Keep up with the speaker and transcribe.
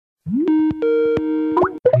How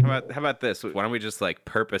about this? Why don't we just like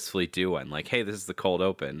purposefully do one? Like, hey, this is the cold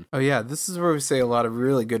open. Oh yeah, this is where we say a lot of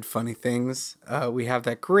really good, funny things. We have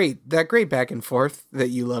that great back and forth that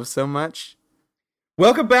you love so much.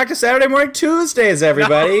 Welcome back to Saturday Morning Tuesdays,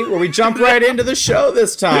 everybody, where we jump right into the show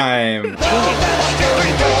this time.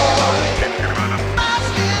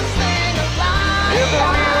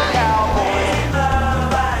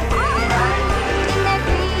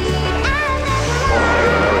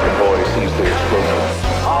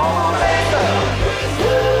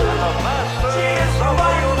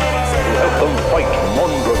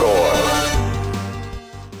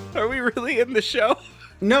 Are we really in the show?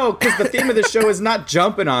 No, because the theme of the show is not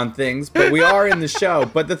jumping on things, but we are in the show.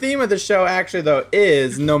 But the theme of the show, actually, though,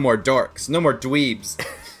 is no more dorks, no more dweebs.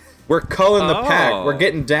 We're culling the pack. We're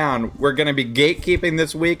getting down. We're going to be gatekeeping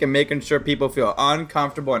this week and making sure people feel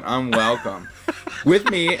uncomfortable and unwelcome. With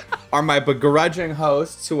me are my begrudging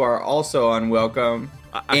hosts who are also unwelcome.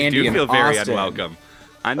 Andy do feel very Austin. unwelcome.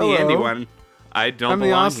 I'm Hello. the Andy one. I don't I'm the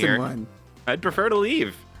belong Austin here. one. I'd prefer to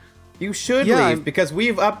leave. You should Yeah, leave because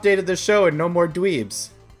we've updated the show and no more dweebs.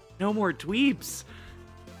 No more dweebs.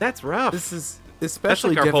 That's rough. This is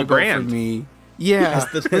especially like our whole difficult for brand. me. Yeah,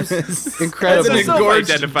 incredible. As an As a engorged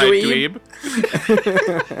self-identified dweeb.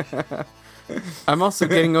 I'm also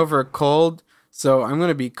getting over a cold, so I'm going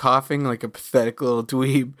to be coughing like a pathetic little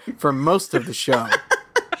dweeb for most of the show.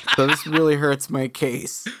 So this really hurts my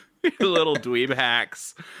case. Little dweeb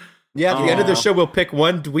hacks. Yeah, at the end of the Aw. show, we'll pick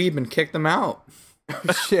one dweeb and kick them out.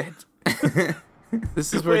 Oh, shit.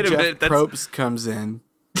 This is where Wait a Jeff minute, that's- Probst comes in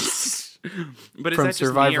But is from that just me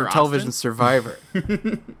Survivor or Television Austin? Survivor.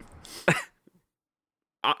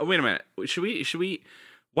 Wait a minute. Should we?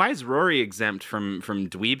 Why is Rory exempt from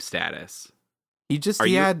dweeb status? He Are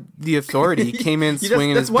you- had the authority. He came in You just-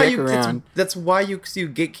 swinging his dick around. That's why you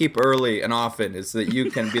gatekeep early and often, is that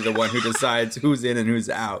you can be the one who decides who's in and who's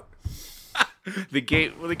out. The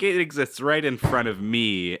gate exists right in front of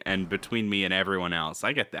me and between me and everyone else.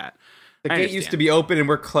 I get that. The I gate used understand. to be open and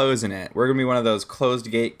we're closing it. We're gonna be one of those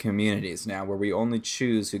closed gate communities now, where we only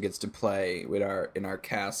choose who gets to play in our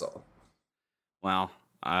castle. Well,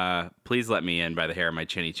 please let me in by the hair of my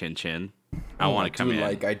chinny chin chin. I want to come in.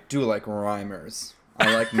 I do like rhymers.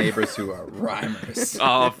 I like neighbors who are rhymers.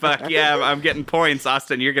 Oh fuck yeah! I'm getting points,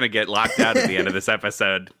 Austin. You're gonna get locked out at the end of this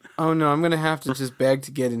episode. Oh no, I'm going to have to just beg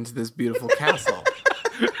to get into this beautiful castle.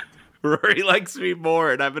 Rory likes me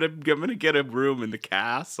more, and I'm gonna get a room in the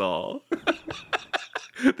castle.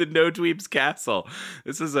 The No Dweebs Castle.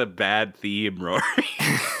 This is a bad theme, Rory.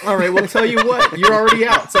 All right, well, tell you what, you're already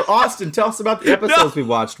out. So, Austin, tell us about the episodes we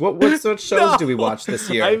watched. What shows do we watch this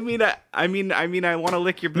year? I mean, I want to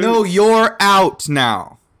lick your boots. No, you're out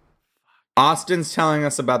now. Austin's telling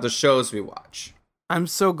us about the shows we watch. I'm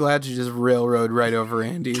so glad you just railroad right over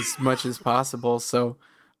Andy as much as possible. So,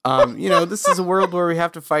 this is a world where we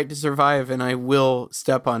have to fight to survive, and I will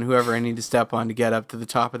step on whoever I need to step on to get up to the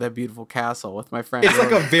top of that beautiful castle with my friend. It's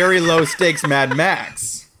like a very low stakes Mad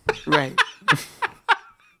Max. right.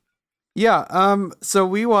 Yeah. So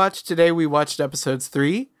we watched episodes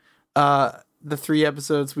 3. The 3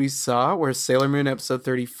 episodes we saw were Sailor Moon episode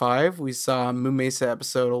 35. We saw Moon Mesa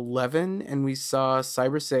episode 11, and we saw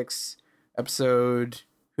Cyber 6 episode.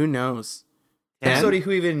 Who knows? 10? Episode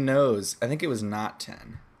who even knows? I think it was not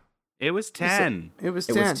 10. It was 10. It was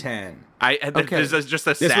It 10. was 10. Okay. This is just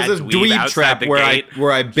a This sad was a dweeb dweeb outside trap the where gate.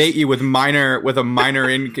 I bait you with a minor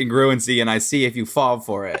incongruency, and I see if you fall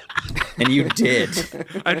for it, and you did.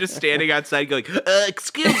 I'm just standing outside going,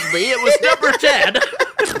 excuse me, it was number 10.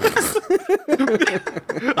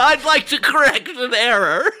 I'd like to correct an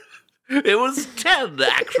error. It was 10,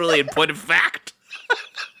 actually, in point of fact.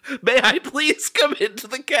 May I please come into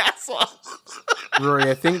the castle? Rory,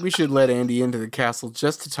 I think we should let Andy into the castle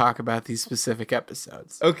just to talk about these specific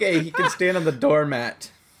episodes. Okay, he can stand on the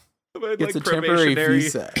doormat, It's a temporary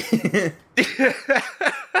visa.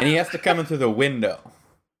 and he has to come in through the window.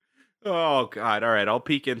 Oh, God. All right, I'll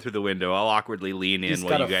peek in through the window. I'll awkwardly lean in He's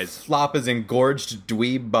while got you to guys... flop his engorged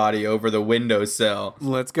dweeb body over the windowsill.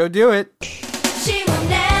 Let's go do it. She will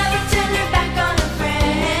never turn her back on a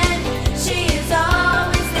friend. She is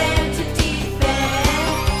always there to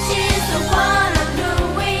defend. She is the one on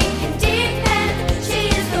whom we can depend. She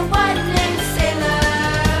is the one named Sailor.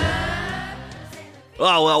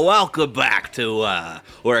 Oh, well, welcome back to,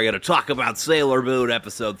 we're going to talk about Sailor Moon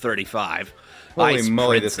episode 35. Holy Ice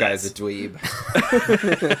moly, Princess. this guy's a dweeb.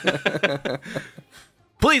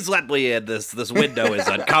 Please let me in. This window is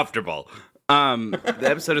uncomfortable. The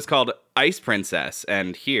episode is called Ice Princess,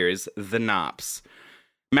 and here's the Knops.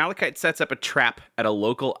 Malachite sets up a trap at a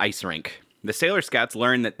local ice rink. the Sailor Scouts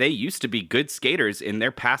learn that they used to be good skaters in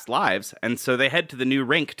their past lives, and so they head to the new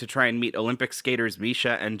rink to try and meet Olympic skaters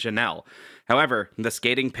Misha and Janelle. However, the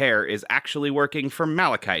skating pair is actually working for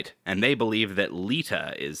Malachite, and they believe that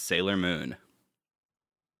Lita is Sailor Moon.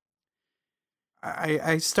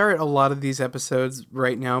 I start a lot of these episodes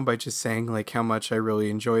right now by just saying like how much I really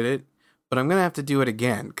enjoyed it, but I'm gonna have to do it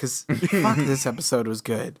again because fuck, this episode was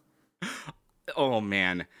good. Oh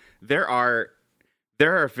man, there are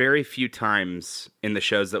very few times in the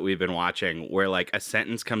shows that we've been watching where like a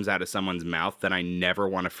sentence comes out of someone's mouth that I never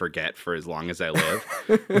want to forget for as long as I live.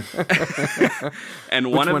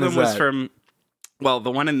 And one of them was from, well,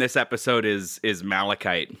 the one in this episode is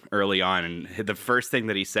Malachite early on, and the first thing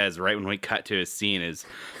that he says right when we cut to his scene is,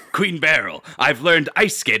 "Queen Beryl, I've learned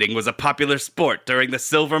ice skating was a popular sport during the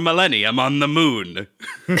Silver Millennium on the moon."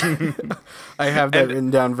 I have that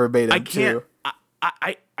written down verbatim. I can't.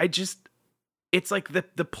 Too. I just. It's like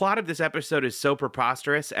the plot of this episode is so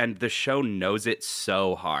preposterous, and the show knows it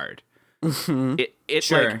so hard. It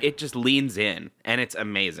Sure. like it just leans in, and it's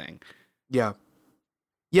amazing. Yeah.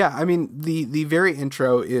 Yeah, I mean the very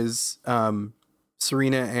intro is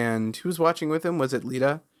Serena and who's watching with him? Was it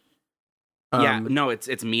Lita? Yeah, no,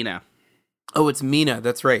 it's Mina. Oh, it's Mina.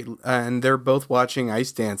 That's right. And they're both watching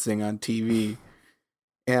ice dancing on TV.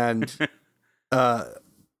 And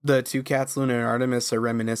the two cats, Luna and Artemis, are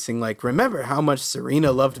reminiscing like, remember how much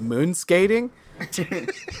Serena loved moon skating?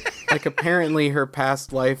 Like apparently her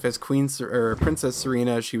past life as or Princess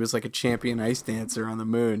Serena, she was like a champion ice dancer on the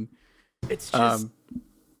moon. It's just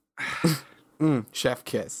Chef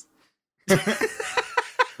kiss.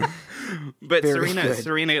 But Very good.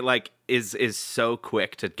 Serena like is so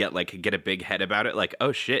quick to get a big head about it. Like,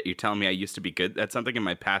 oh shit, you're telling me I used to be good at something in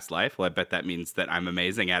my past life? Well, I bet that means that I'm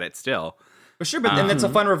amazing at it still. For sure, but then it's a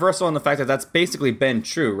fun reversal in the fact that that's basically been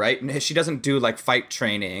true, right? She doesn't do like fight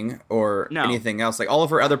training or anything else. Like all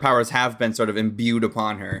of her other powers have been sort of imbued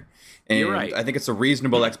upon her. And You're right. I think it's a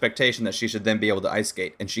reasonable expectation that she should then be able to ice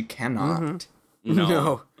skate, and she cannot.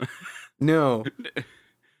 No. No,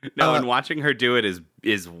 and watching her do it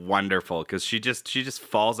is wonderful because she just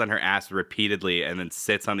falls on her ass repeatedly and then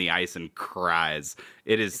sits on the ice and cries.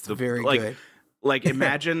 It is very like good. like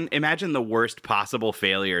imagine the worst possible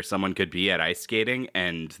failure someone could be at ice skating,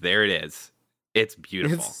 and there it is. It's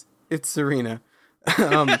beautiful. It's Serena.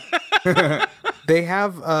 They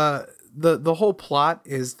have the whole plot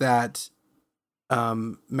is that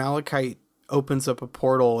Malachite opens up a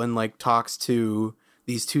portal and like talks to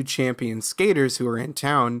these two champion skaters who are in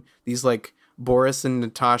town, these like Boris and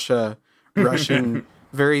Natasha Russian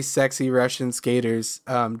very sexy Russian skaters,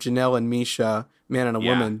 Janelle and Misha, man and a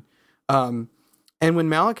woman. And when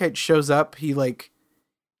Malachite shows up, he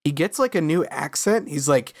gets like a new accent. He's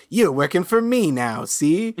like, "You're working for me now,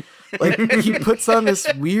 see?" Like he puts on this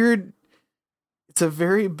weird, it's a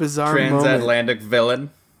very bizarre Transatlantic moment. villain.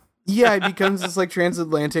 Yeah, he becomes this like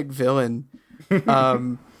transatlantic villain.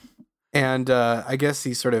 And I guess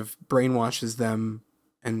he sort of brainwashes them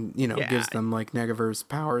and, gives them like Negaverse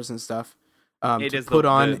powers and stuff. It is put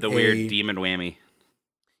on the weird demon whammy.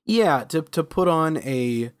 Yeah, to put on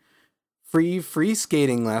a free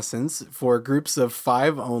skating lessons for groups of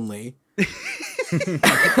 5 only.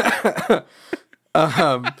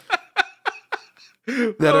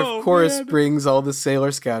 That of course brings all the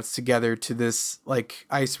Sailor Scouts together to this like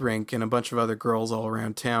ice rink and a bunch of other girls all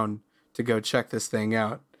around town to go check this thing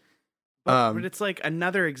out. But it's like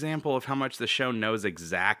another example of how much the show knows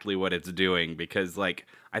exactly what it's doing, because like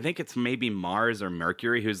I think it's maybe Mars or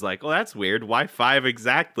Mercury who's like, well, that's weird. Why 5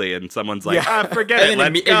 exactly? And someone's like, forget it.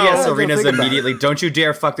 Let's go. Yeah, Serena's immediately, don't you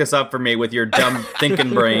dare fuck this up for me with your dumb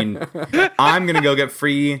thinking brain. I'm going to go get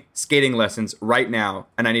free skating lessons right now.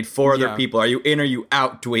 And I need 4 other people. Are you in or you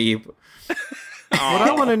out, dweeb? What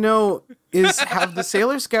I want to know is, have the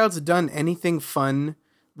Sailor Scouts done anything fun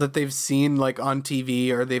that they've seen like on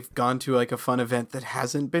TV, or they've gone to like a fun event that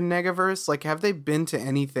hasn't been Negaverse? Like, have they been to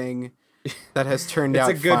anything that has turned out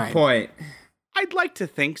fine? It's a good point. I'd like to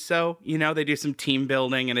think so. They do some team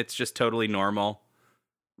building and it's just totally normal.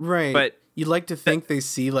 Right. But you'd like to think they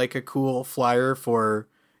see like a cool flyer for,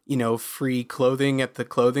 free clothing at the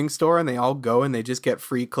clothing store, and they all go and they just get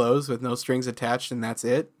free clothes with no strings attached, and that's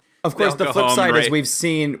it. Of course, the flip side is right? we've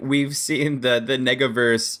seen the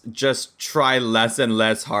Negaverse just try less and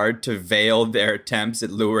less hard to veil their attempts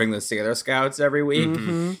at luring the Sailor Scouts every week.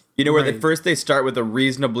 Mm-hmm. Where they start with a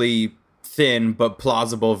reasonably thin but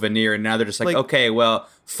plausible veneer, and now they're just like, okay, well,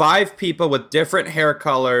 5 people with different hair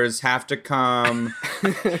colors have to come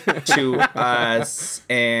to us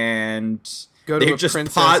and go to They're a just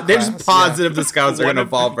princess they're just class, positive the scouts are One going to of-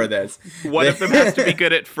 fall for this. One of them has to be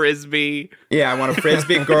good at frisbee. Yeah, I want a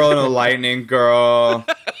frisbee girl and a lightning girl.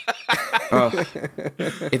 Oh.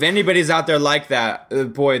 If anybody's out there like that,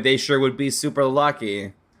 boy, they sure would be super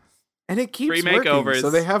lucky. And it keeps Free working, makeovers. so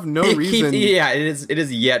they have no It reason. yeah, it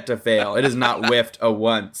is yet to fail. It has not whiffed a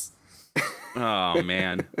once. Oh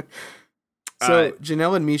man. So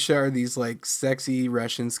Janelle and Misha are these like sexy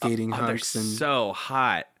Russian skating Oh, they're hunks, and so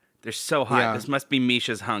hot. They're so hot. Yeah. This must be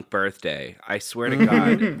Misha's hunk birthday. I swear to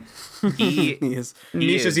God. he he is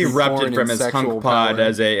Misha's is erupted born from in his hunk sexual pod power.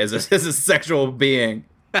 as a sexual being.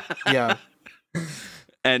 yeah.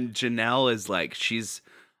 and Janelle is like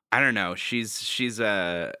I don't know. She's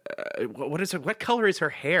what color is her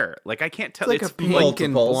hair? Like I can't tell. It's like a pink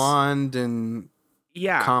and multiples. blonde and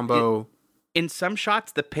yeah combo. In some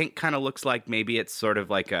shots, the pink kind of looks like maybe it's sort of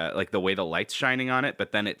like the way the light's shining on it,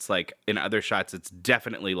 but then it's like in other shots, it's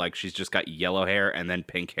definitely like she's just got yellow hair and then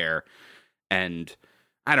pink hair, and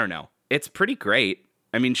I don't know. It's pretty great.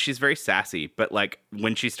 I mean, she's very sassy, but like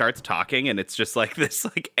when she starts talking and it's just like this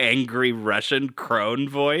like angry Russian crone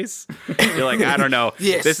voice, you're like, I don't know.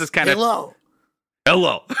 Yes. This is kind of Hello.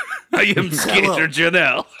 hello. I am Skater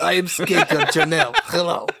Janelle. I am Skater Janelle.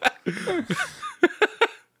 Hello.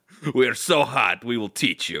 We are so hot. We will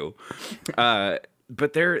teach you.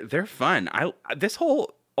 But they're fun.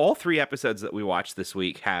 All 3 episodes that we watched this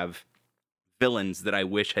week have villains that I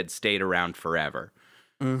wish had stayed around forever.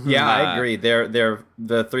 Yeah, I agree. They're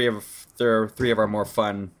three of our more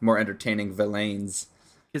fun, more entertaining villains.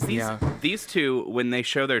 Because these two, when they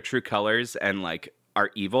show their true colors and like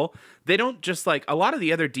are evil, they don't just like a lot of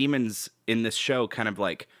the other demons in this show kind of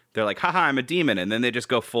like they're like, haha, I'm a demon, and then they just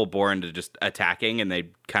go full bore into just attacking and they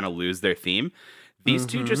kind of lose their theme. These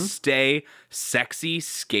two just stay sexy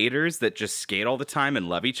skaters that just skate all the time and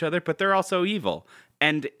love each other, but they're also evil.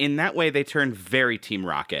 And in that way, they turn very Team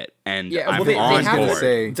Rocket. And Yeah, I'm well, they on have board.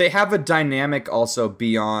 say- They have a dynamic also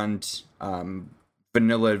beyond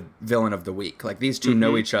vanilla villain of the week. Like these 2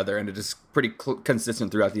 know each other, and it is pretty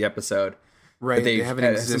consistent throughout the episode. Right. But They they have an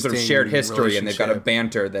have some sort of existing shared history, and they've got a relationship.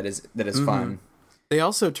 banter that is fun. They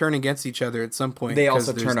also turn against each other at some point. They 'cause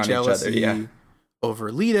also there's turn on each other, jealousy yeah. over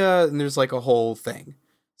Lita, and there's like a whole thing.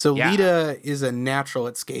 So Yeah. Lita is a natural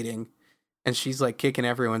at skating, and she's like kicking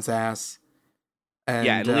everyone's ass. And,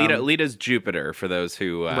 Yeah, and Lita's Jupiter, for those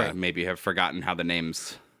who Right. maybe have forgotten how the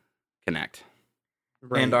names connect.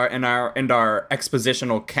 right. And our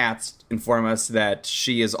expositional cats inform us that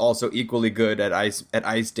she is also equally good at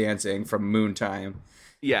ice dancing from Moontime,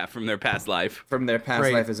 Yeah, from their past life. from their past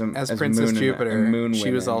Right. life as Princess Moon Jupiter, and Moon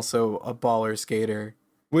she was women. also a baller skater.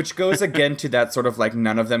 Which goes again to that sort of like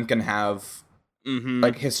none of them can have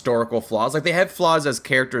like historical flaws. Like they have flaws as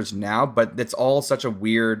characters now, but it's all such a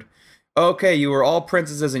weird. Okay, you were all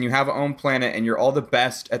princesses and you have your own planet and you're all the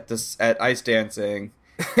best at ice dancing,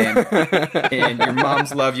 and your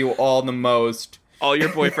moms love you all the most. All your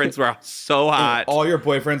boyfriends were so hot. All your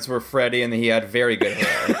boyfriends were Freddie, and he had very good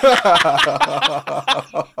hair.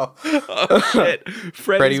 Oh shit!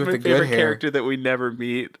 Freddy's with my the good favorite hair. character that we never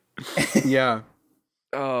meet. Yeah.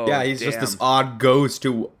 Oh Yeah, he's just this odd ghost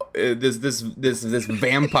who this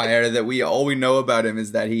vampire that we know about him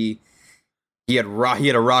is that he had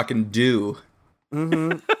a rock and do,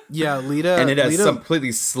 Yeah, Lita. and it has Lita,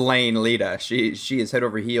 completely slain Lita. She is head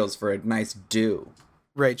over heels for a nice do.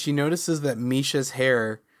 right. She notices that Misha's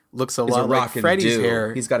hair looks a It's a lot like rock and Freddy's do.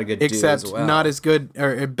 hair. He's got a good do except as well. not as good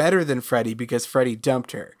or better than Freddy because Freddy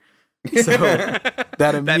dumped her. So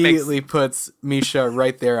that immediately puts Misha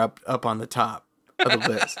right there up on the top of the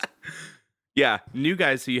list. Yeah, new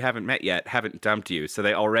guys who you haven't met yet haven't dumped you, so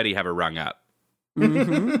they already have a rung up. Fuck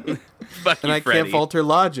And you, I Freddy. can't fault her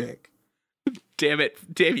logic. Damn it!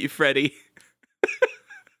 Damn you, Freddy.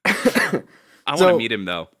 I want So- to meet him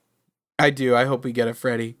though. I do. I hope we get a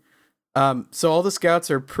Freddy. So all the scouts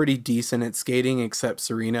are pretty decent at skating except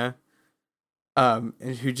Serena, and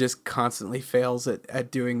who just constantly fails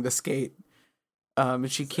at doing the skate.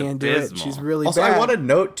 And she can do it. abysmal. She's really Also, bad. I want to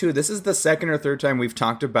note too. This is the second or third time we've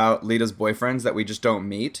talked about Lita's boyfriends that we just don't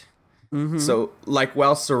meet. So, like,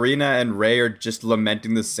 while Serena and Ray are just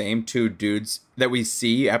lamenting the same 2 dudes that we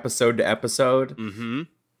see episode to episode,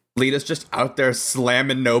 Lita's just out there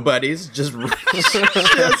slamming nobodies, just Lita's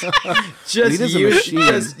a machine.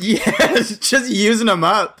 just using them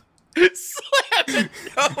up, Slamming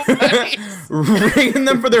nobody. ringing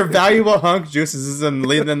them for their valuable hunk juices, and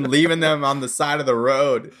leaving them on the side of the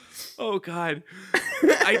road. Oh god.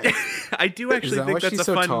 I do Is actually that why think that's she's a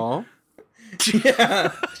so fun. tall?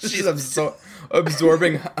 Yeah, she's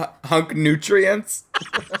absorbing hunk nutrients.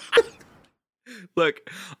 Look,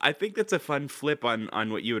 I think that's a fun flip on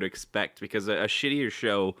what you would expect, because a shittier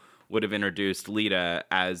show would have introduced Lita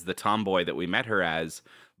as the tomboy that we met her as,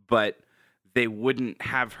 but they wouldn't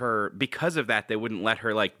have her, because of that, they wouldn't let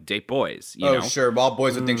her like date boys, you know? Sure. All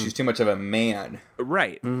boys would think she's too much of a man.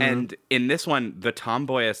 Right. And in this one, the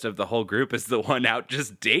tomboyest of the whole group is the one out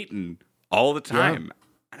just dating all the time.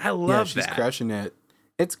 And I love she's that. crushing it.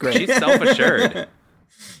 It's great. She's self-assured.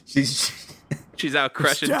 She's out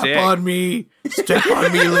crushing Step dick. on me. Step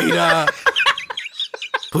on me, Lita.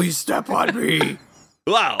 Please step on me.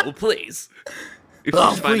 Wow, please.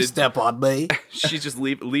 Oh, please step on me. She's just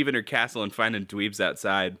leaving her castle and finding dweebs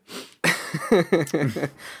outside.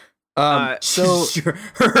 So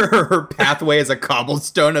her pathway is a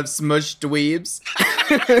cobblestone of smushed dweebs.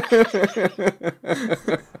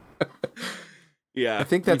 Yeah. I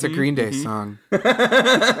think that's a Green Day song.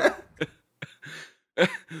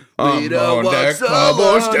 I'm on that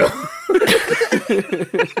cobblestone.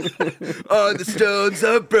 On the stones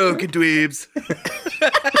of broken dweebs.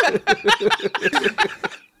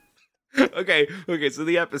 Okay, so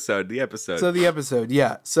the episode. So the episode,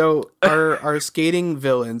 yeah. So our skating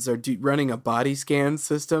villains are running a body scan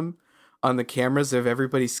system on the cameras of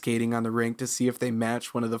everybody skating on the rink to see if they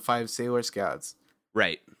match one of the 5 Sailor Scouts.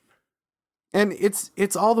 Right. And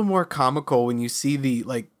it's all the more comical when you see the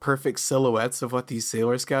like perfect silhouettes of what these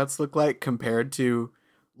Sailor Scouts look like compared to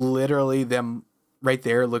literally them right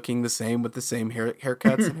there looking the same with the same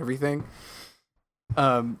haircuts and everything.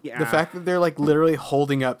 The fact that they're like literally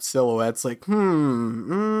holding up silhouettes like,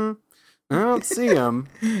 I don't see them.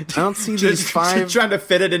 I don't see these 5. Trying to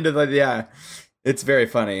fit it into the, it's very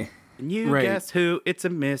funny. And you Right. guess who? It's a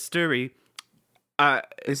mystery.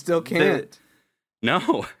 They still can't.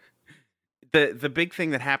 No. The big thing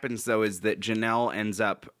that happens, though, is that Janelle ends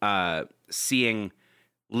up seeing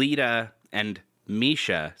Lita and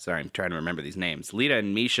Misha. Sorry, I'm trying to remember these names. Lita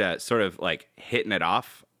and Misha sort of like hitting it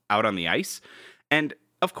off out on the ice. And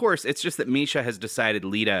of course, it's just that Misha has decided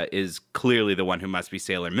Lita is clearly the one who must be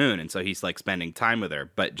Sailor Moon. And so he's like spending time with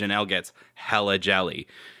her. But Janelle gets hella jelly.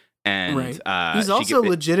 And right. He's also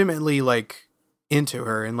legitimately like into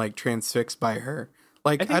her and like transfixed by her.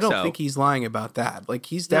 Like, I don't think he's lying about that. Like,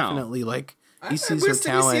 he's definitely like, he sees her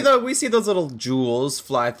talent. We see those little jewels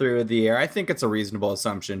fly through the air. I think it's a reasonable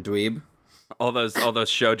assumption, dweeb. All those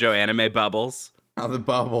shoujo anime bubbles. All the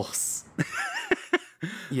bubbles.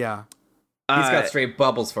 Yeah. He's got straight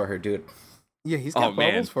bubbles for her, dude. Yeah, he's got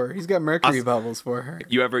bubbles for her. He's got mercury bubbles for her.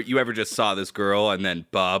 You ever just saw this girl and then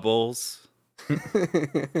bubbles?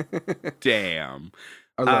 Damn.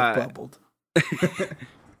 I love bubbled.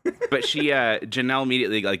 But Janelle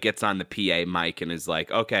immediately like gets on the PA mic and is like,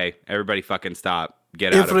 "Okay, everybody, fucking stop.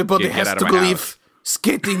 Get out. Everybody get has out to of my leave. house."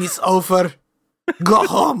 Skating is over. Go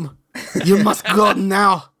home. You must go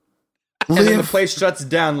now. And then the Live. place shuts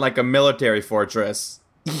down like a military fortress.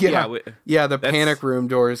 Yeah, the panic room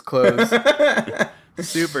door is closed.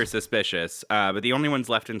 Super suspicious. But the only ones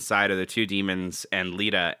left inside are the 2 demons and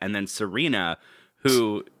Lita, and then Serena,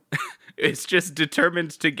 who is just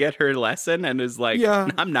determined to get her lesson and is like,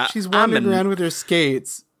 I'm not. She's wandering around with her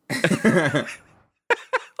skates. Like,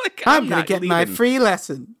 I'm gonna not get my leaving. free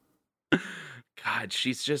lesson. God,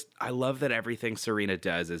 she's just. I love that everything Serena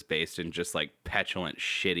does is based in just like petulant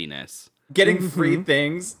shittiness. Getting free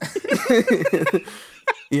things.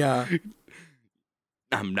 Yeah.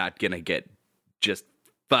 I'm not gonna get just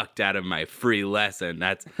fucked out of my free lesson.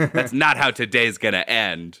 That's not how today's gonna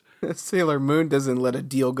end. Sailor Moon doesn't let a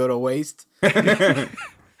deal go to waste.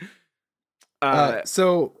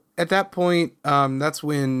 So at that point, that's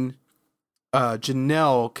when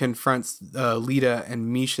Janelle confronts Lita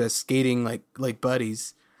and Misha skating like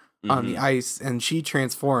buddies on the ice, and she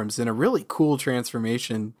transforms in a really cool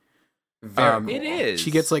transformation. Very cool. It is.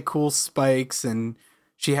 She gets like cool spikes, and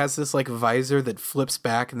she has this like visor that flips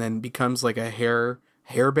back and then becomes like a hairband.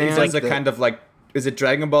 It's like a kind of like, is it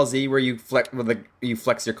Dragon Ball Z where you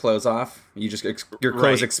flex your clothes off? You just your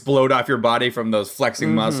clothes explode off your body from those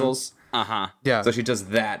flexing muscles. Yeah. So she does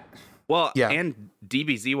that. Well, Yeah. and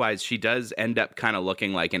DBZ wise, she does end up kind of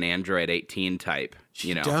looking like an Android 18 type.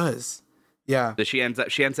 She does. Yeah. So she ends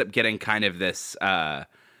up getting kind of this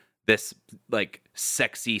this like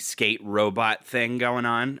sexy skate robot thing going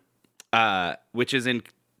on, which is in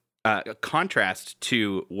contrast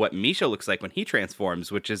to what Misha looks like when he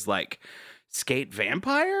transforms, which is like skate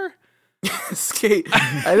vampire. Skate.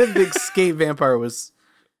 I didn't think skate vampire was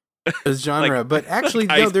a genre, Like, but actually,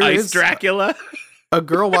 Ice, no, there Ice is Dracula. A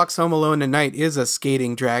Girl Walks Home Alone at Night is a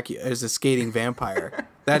skating vampire.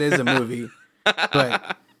 That is a movie.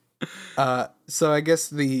 But so I guess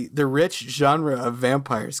the rich genre of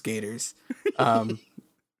vampire skaters got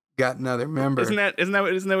got another member. Isn't that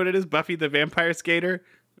what it is? Buffy the Vampire Skater,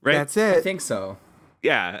 right? That's I it. think so.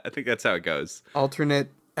 Yeah, I think that's how it goes. Alternate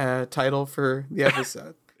title for the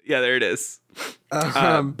episode. Yeah, there it is.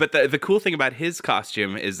 But the cool thing about his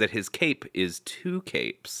costume is that his cape is 2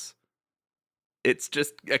 capes. It's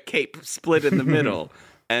just a cape split in the middle,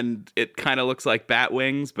 and it kind of looks like bat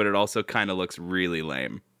wings, but it also kind of looks really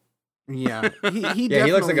lame. Yeah, he Yeah,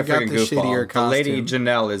 he looks like a got freaking the shittier goofball. The lady costume.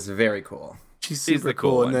 Janelle is very cool. She's She's super the cool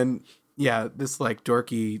cool. one. And then this like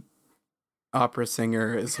dorky opera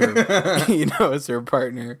singer is her, is her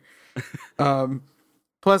partner.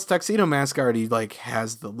 Plus Tuxedo Mask already like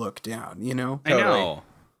has the look down. I know. Totally.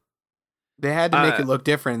 They had to make it look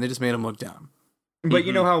different. And they just made him look down. But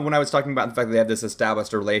you know how when I was talking about the fact that they have this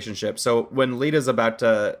established relationship, so when Lita's about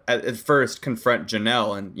to at first confront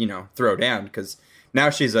Janelle and throw down because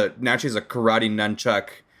now she's a karate nunchuck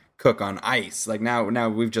cook on ice. Like now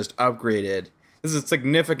we've just upgraded. This is a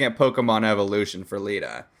significant Pokemon evolution for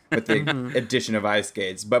Lita with the addition of ice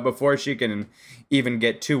skates. But before she can even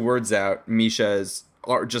get 2 words out, Misha is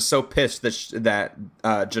just so pissed that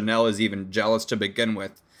Janelle is even jealous to begin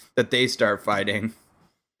with that they start fighting.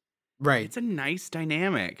 Right. It's a nice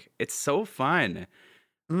dynamic. It's so fun.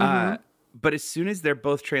 Mhm. But as soon as they're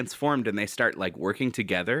both transformed and they start like working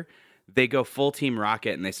together, they go full Team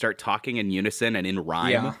Rocket and they start talking in unison and in rhyme.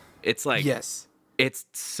 Yeah. It's like, Yes. it's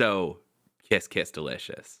so kiss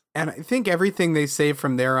delicious. And I think everything they say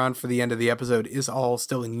from there on for the end of the episode is all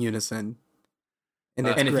still in unison. And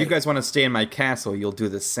it's And if you great. guys want to stay in my castle, you'll do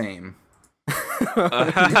the same.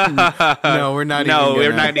 No, we're not No, even we're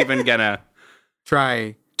gonna not even gonna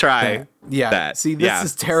try try. Yeah. that. See, this Yeah.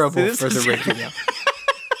 is terrible See, this for is- the radio.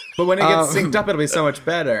 But when it gets synced up, it'll be so much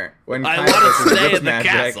better. When I Kairos want is to stay whip in the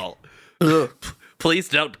magic. castle. Ugh. Please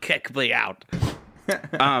don't kick me out.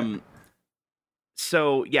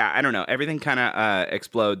 So yeah, I don't know. Everything kind of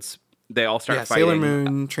explodes. They all start Yeah, fighting. Sailor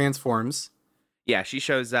Moon transforms. Yeah, she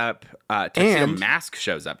shows up. Tuxedo And- Mask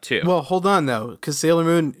shows up too. Well, hold on though, because Sailor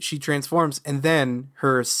Moon, she transforms, and then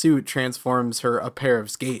her suit transforms her a pair of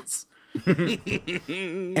skates,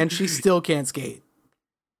 and she still can't skate.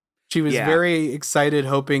 She was Yeah. very excited,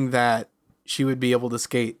 hoping that she would be able to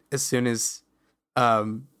skate as soon as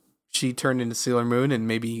she turned into Sailor Moon and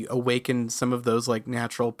maybe awaken some of those like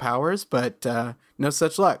natural powers, but no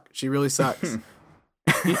such luck. She really sucks.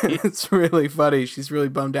 It's really funny. She's really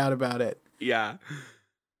bummed out about it. Yeah.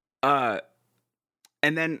 And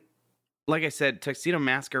then, like I said, Tuxedo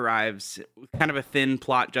Mask arrives with kind of a thin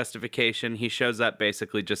plot justification. He shows up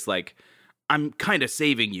basically just like, I'm kind of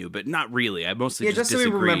saving you, but not really. I mostly Yeah, just so we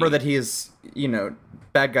disagree. remember that he is,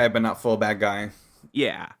 bad guy, but not full bad guy.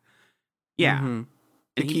 Yeah. Yeah. Mhm.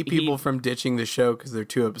 And To keep he- people from ditching the show because they're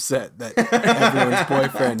too upset that everyone's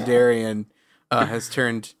boyfriend Darian has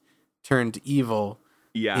turned evil.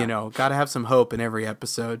 Yeah. Gotta have some hope in every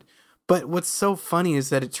episode. But what's so funny is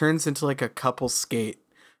that it turns into like a couple skate,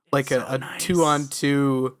 like so a nice.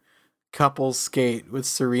 2-on-2 couple skate with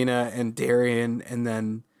Serena and Darian, and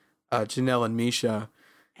then Janelle and Misha,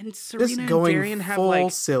 And Serena just and going Darian have full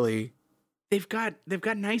like silly. they've got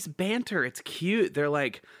nice banter. It's cute. They're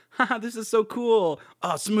like, haha, this is so cool.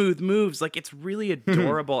 Oh, smooth moves. Like it's really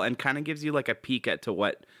adorable and kind of gives you like a peek at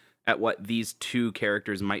what these two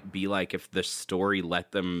characters might be like if the story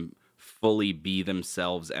let them fully be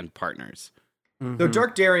themselves and partners. Though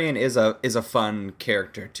Dark Darien is a fun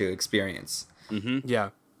character to experience. Yeah.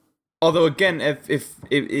 Although again, if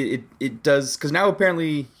it does, because now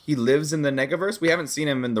apparently he lives in the Negaverse. We haven't seen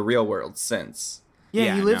him in the real world since. Yeah,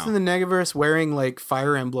 Yeah, he lives no. in the Negaverse wearing like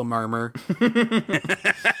Fire Emblem armor.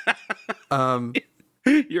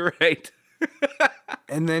 You're right.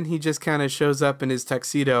 And then he just kind of shows up in his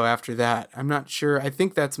tuxedo after that. I'm not sure. I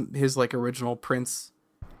think that's his like original Prince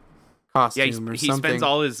Yeah, costume or he something.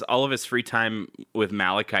 spends all of his free time with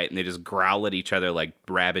Malachite, and they just growl at each other like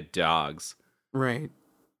rabid dogs, Right.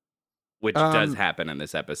 which does happen in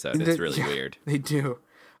this episode. It's really yeah, weird. They do.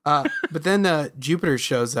 But then Jupiter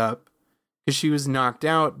shows up because she was knocked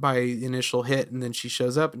out by the initial hit, and then she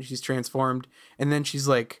shows up and she's transformed, and then she's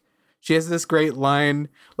like, she has this great line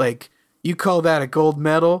like, "You call that a gold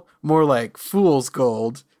medal? More like fool's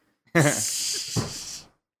gold." Do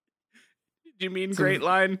you mean great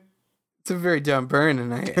line? It's a very dumb burn,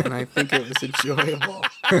 and I think it was enjoyable.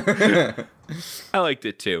 I liked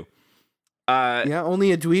it too. Yeah,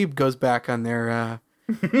 only a dweeb goes back on their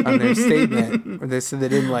statement where they said they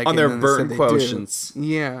didn't like On it, their and then they said burn they do. quotients.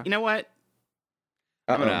 Yeah. You know what?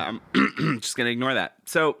 Uh-oh. I'm just gonna ignore that.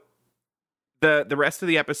 So the rest of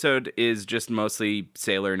the episode is just mostly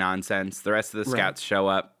sailor nonsense. The rest of the Right. scouts show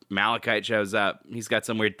up. Malachite shows up. He's got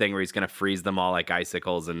some weird thing where he's gonna freeze them all like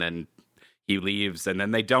icicles, and then he leaves, and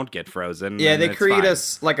then they don't get frozen. Yeah, and they it's create fine.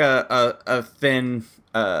 us like a thin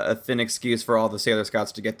excuse for all the Sailor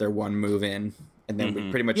Scouts to get their one move in, and then we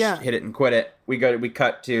pretty much Yeah. hit it and quit it. We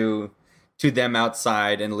cut to them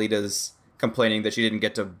outside, and Lita's complaining that she didn't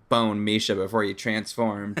get to bone Misha before he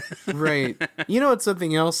transformed. Right. You know what's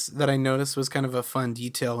something else that I noticed was kind of a fun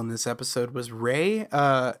detail in this episode was Ray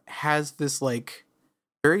has this like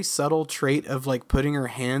very subtle trait of like putting her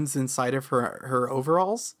hands inside of her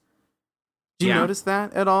overalls. Do you Yeah. notice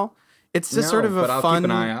that at all? It's just sort of a but I'll fun keep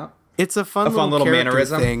an eye out. It's a fun, A fun little little character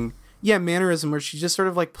mannerism? thing. Yeah, mannerism where she's just sort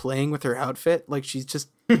of like playing with her outfit, like she's just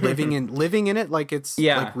living in it, like it's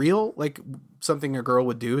Yeah. like real, like something a girl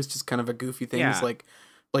would do. Is just kind of a goofy thing. Is Yeah.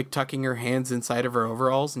 like tucking her hands inside of her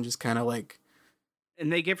overalls and just kind of like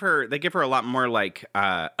And they give her a lot more like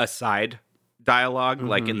aside dialogue,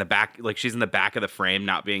 like in the back, like she's in the back of the frame,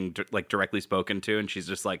 not being like directly spoken to, and she's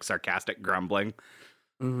just like sarcastic grumbling,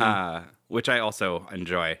 which I also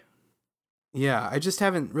enjoy. yeah. I just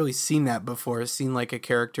haven't really seen that before. Seen like a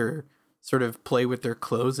character sort of play with their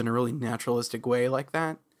clothes in a really naturalistic way like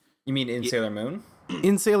that You mean in Sailor Moon?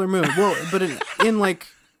 in Sailor Moon. Well, but in like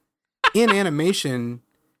in animation.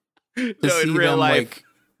 To No, see in real them, life,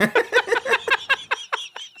 like,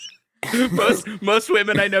 most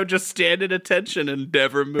women I know just stand at attention and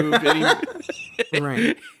never move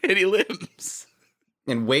right. any limbs.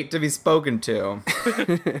 And wait to be spoken to.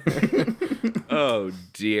 Oh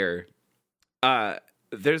dear.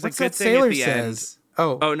 There's What's a good that thing Sailor at the says? end.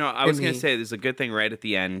 Oh, Oh no, I was in gonna the- say there's a good thing right at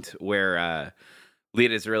the end where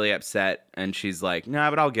Lita's really upset and she's like, "Nah,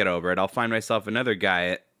 but I'll get over it. I'll find myself another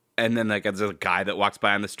guy." And then like there's a guy that walks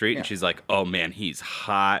by on the street and she's like, "Oh man, he's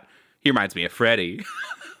hot. He reminds me of Freddy."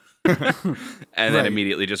 And then Right.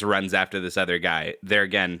 immediately just runs after this other guy. There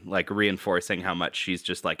again, like reinforcing how much she's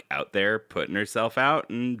just like out there putting herself out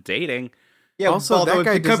and dating. Yeah. Also, although that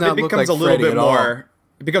guy does not it look becomes like a little Freddy bit at all. more.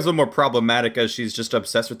 It becomes a little more problematic as she's just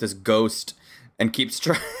obsessed with this ghost and keeps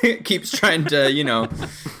trying to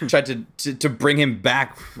try to bring him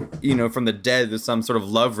back from the dead with some sort of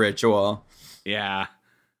love ritual. Yeah.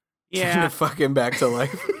 Trying Yeah. to fuck him back to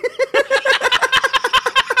life.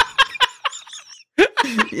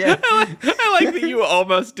 Yeah. I like that you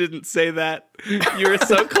almost didn't say that. You were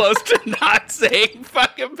so close to not saying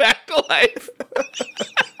fucking back to life.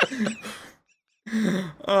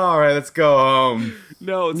 All right, let's go home.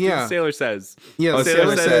 No, it's Yeah. what Sailor says. Yeah, Oh,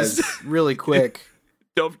 Sailor Sailor says says- really quick.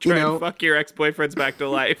 Don't try know- and fuck your ex-boyfriends back to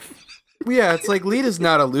life. Yeah, it's like Lita's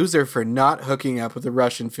not a loser for not hooking up with a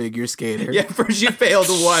Russian figure skater. Yeah, first you failed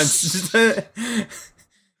once. yeah.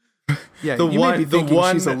 the You one- may be the thinking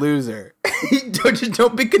one- she's a loser.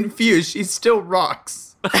 don't be confused. She still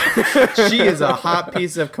rocks. She is a hot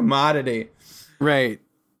piece of commodity. Right.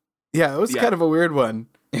 Yeah, it was Yeah. kind of a weird one.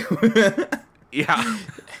 Yeah.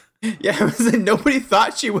 Yeah, it was like nobody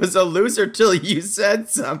thought she was a loser till you said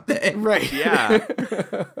something. Right. Yeah.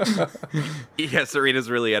 Yeah, Serena's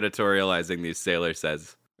really editorializing these Sailor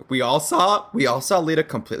says. We all saw Lita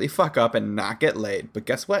completely fuck up and not get laid. But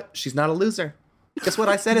guess what? She's not a loser. Guess what?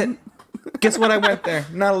 I said it. Guess what? I went there.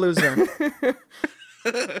 Not a loser.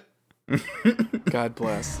 God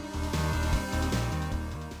bless.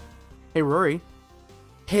 Hey, Rory,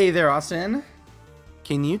 Hey there, Austin.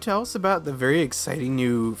 can you tell us about the very exciting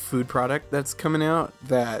new food product that's coming out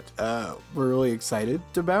that we're really excited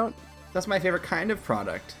about? That's my favorite kind of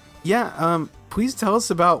product. Yeah, please tell us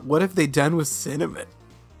about what have they done with cinnamon?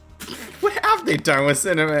 What have they done with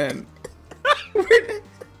cinnamon?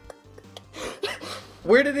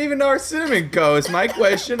 Where did even our cinnamon go? Is my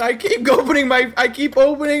question. I keep opening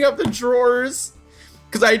up the drawers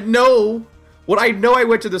because I know I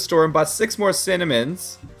went to the store and bought 6 more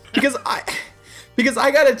cinnamons because I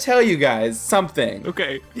gotta tell you guys something.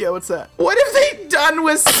 Okay. Yeah, what's that? What have they done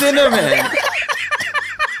with cinnamon?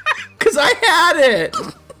 Because I had it.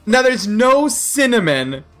 Now there's no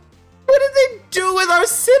cinnamon. What did they do with our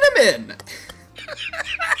cinnamon?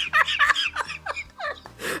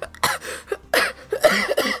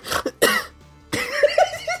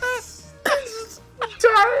 I'm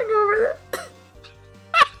dying over that.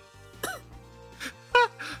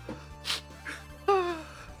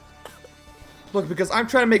 Look, because I'm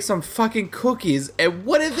trying to make some fucking cookies, and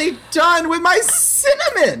what have they done with my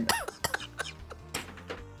cinnamon?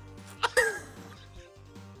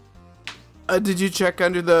 Did you check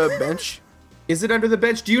under the bench? Is it under the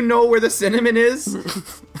bench? Do you know where the cinnamon is?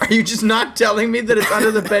 Are you just not telling me that it's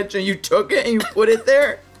under the bench and you took it and you put it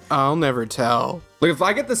there? I'll never tell. Look, if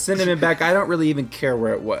I get the cinnamon back, I don't really even care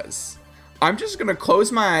where it was. I'm just gonna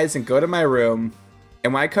close my eyes and go to my room,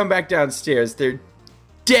 and when I come back downstairs, there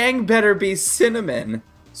dang better be cinnamon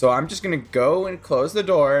So I'm just gonna go and close the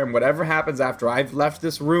door, and whatever happens after I've left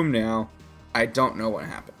this room now, I don't know what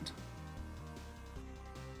happened.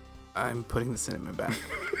 I'm putting the cinnamon back.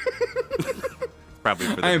 Probably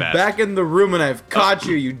for the I'm best. back in the room and I've caught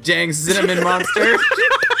you, you dang cinnamon monster.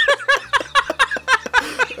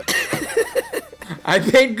 I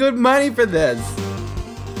paid good money for this.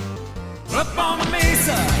 Up on the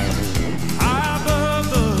mesa, high above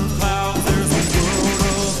the clouds, there's a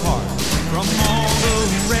world apart from all the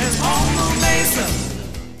rest on the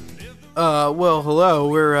mesa. Well, hello.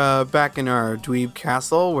 We're back in our dweeb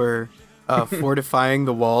castle. We're fortifying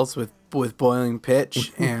the walls with boiling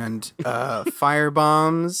pitch and fire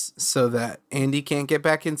bombs so that Andy can't get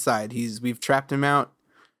back inside. We've trapped him out.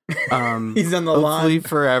 He's on the Hopefully lawn,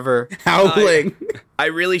 forever. howling. I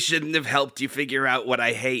really shouldn't have helped you figure out what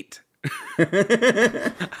I hate.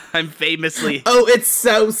 I'm famously. Oh, it's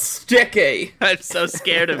so sticky. I'm so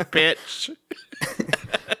scared of pitch.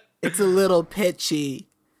 It's a little pitchy.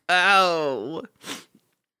 Oh.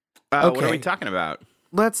 What are Okay. we talking about?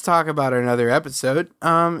 Let's talk about another episode.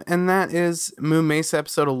 And that is Moon Mesa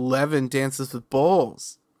episode 11, Dances with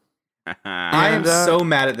Bulls. I am And, so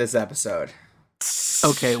mad at this episode.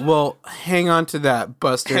 Okay, well, hang on to that,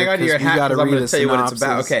 Buster. Hang on to your 'cause we hat, gotta 'cause I'm read going a to tell you what it's about.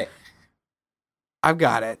 synopsis. Okay. I've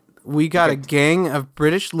got it. We got a gang of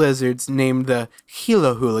British lizards named the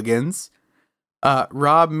Gila Hooligans.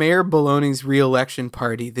 Rob Mayor Baloney's re-election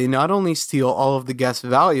party. They not only steal all of the guests'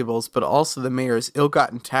 valuables, but also the mayor's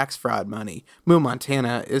ill-gotten tax fraud money. Moon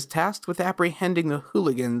Montana is tasked with apprehending the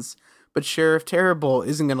hooligans, but Sheriff Terrible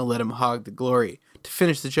isn't going to let him hog the glory. To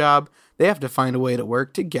finish the job, they have to find a way to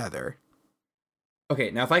work together. Okay,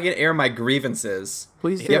 now if I can air my grievances.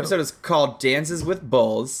 Please do. The episode is called Dances with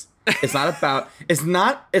Bulls. It's not about that's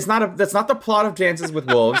not the plot of Dances with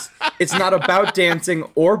Wolves. It's not about dancing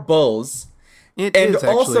or bulls. It And is actually.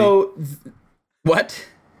 also what?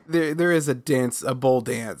 There is a bull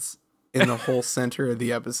dance in the whole center of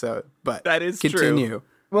the episode. But That is true. continue.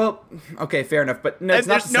 Well, okay, fair enough, but no, it's And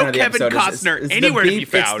not there's the center no of the Kevin episode. Costner the anywhere to B, be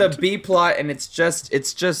found. It's the B plot, and it's just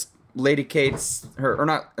Lady Kate's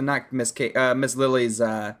not Miss Kate, Miss Lily's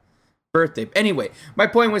birthday. Anyway, my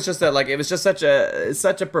point was just that like it was just such a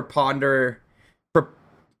preponder.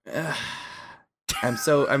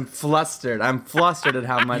 I'm flustered. I'm flustered at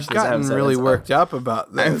how much You've this gotten episode really is. worked up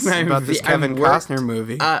about this, I'm Kevin worked Costner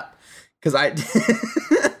movie. because I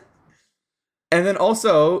and then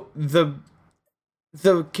also the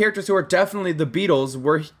characters who are definitely the Beatles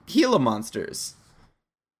were Gila monsters.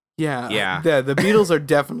 Yeah. The Beatles are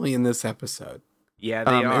definitely in this episode. Yeah,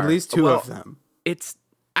 they are. At least two Well, of them. It's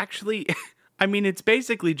actually, I mean, it's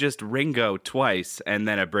basically just Ringo twice and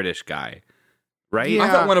then a British guy, right? Yeah. I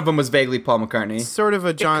thought one of them was vaguely Paul McCartney. Sort of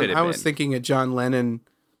a John. could have I was been. thinking a John Lennon.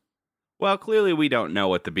 Well, clearly we don't know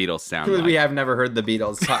what the Beatles sound Clearly, like. we have never heard the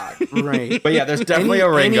Beatles talk. Right. But yeah, there's definitely a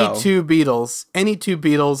Ringo. Any two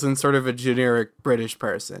Beatles, and sort of a generic British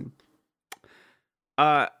person.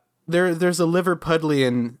 There's a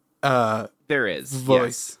Liverpudlian There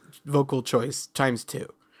is vocal choice times two,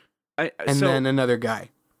 yes. and So then another guy.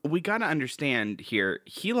 we gotta understand here,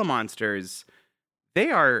 Gila monsters,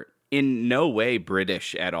 they are in no way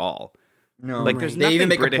British at all. No, Like, there's they even nothing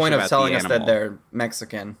make British a point of about telling the us that animal. they're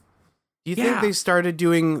Mexican. Do you Yeah. think they started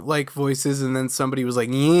doing like voices, and then somebody was like,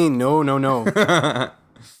 "No,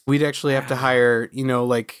 we'd actually have to hire,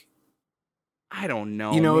 like." I don't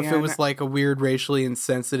know. If it man. was like a weird racially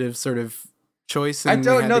insensitive sort of choice. I And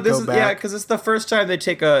don't they know. had to This go is back. because it's the first time they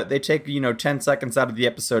take 10 seconds out of the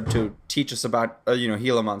episode to teach us about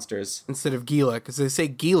Gila monsters. Instead of Gila, because they say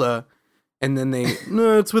Gila, and then they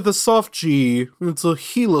no, it's with a soft G. It's a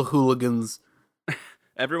Gila hooligans.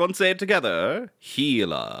 Everyone say it together.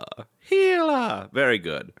 Gila. Gila. Very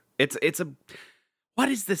good. It's a what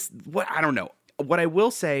is this? What I don't know. What I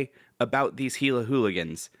will say about these Gila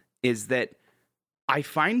hooligans is that I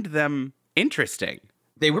find them interesting.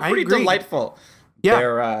 They were I pretty agree. delightful.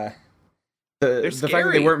 Yeah. They're, the fact that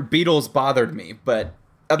scary. they weren't Beatles bothered me, but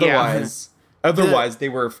otherwise they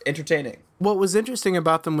were entertaining. What was interesting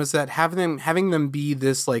about them was that having them be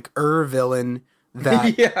this like villain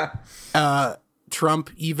that Yeah. trump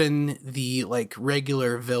even the like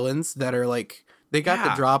regular villains that are like they got the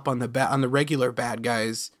Yeah. drop on the regular bad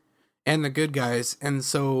guys and the good guys, and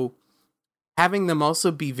so having them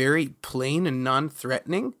also be very plain and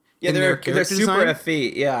non-threatening. Yeah, in their they're character super design.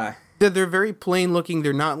 effete. Yeah. They're very plain looking.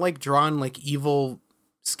 They're not like drawn like evil,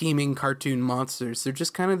 scheming cartoon monsters. They're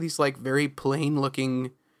just kind of these like very plain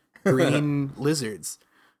looking green lizards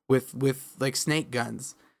with like snake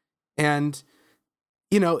guns, and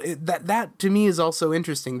that to me is also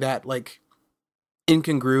interesting. That like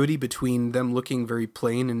incongruity between them looking very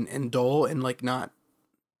plain and dull and like not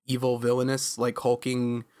evil villainous, like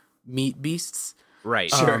hulking meat beasts.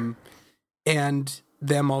 Right. Sure. And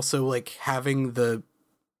them also like having the,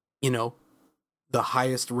 the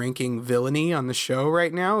highest ranking villainy on the show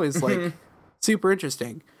right now is like super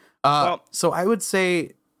interesting. So I would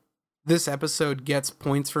say this episode gets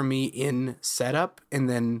points for me in setup and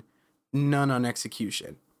then none on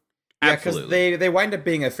execution. Yeah, because Absolutely. they wind up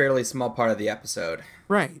being a fairly small part of the episode,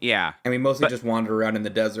 Right. Yeah. and we mostly just wander around in the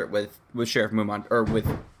desert with Sheriff or with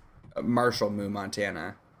Marshal Moo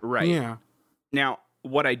Montana. Right. Yeah. Now,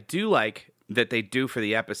 what I do like that they do for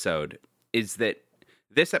the episode is that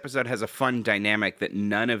this episode has a fun dynamic that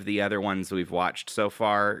none of the other ones we've watched so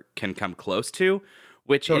far can come close to,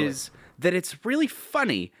 which Totally. is that it's really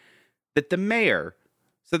funny that the mayor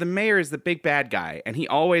is the big bad guy, and he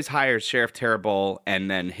always hires Sheriff Terrible and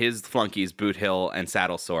then his flunkies Boot Hill and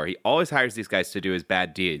Saddle Sore. He always hires these guys to do his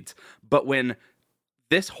bad deeds. But when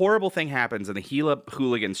this horrible thing happens and the Gila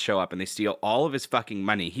hooligans show up and they steal all of his fucking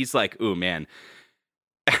money, he's like, ooh, man,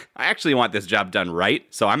 I actually want this job done right,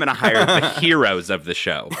 so I'm going to hire the heroes of the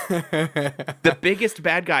show. The biggest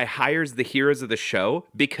bad guy hires the heroes of the show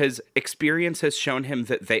because experience has shown him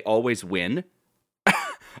that they always win.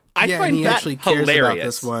 I yeah, find and he that actually cares hilarious. about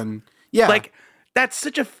this one. Yeah. Like, that's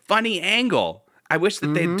such a funny angle. I wish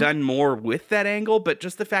that they'd done more with that angle, but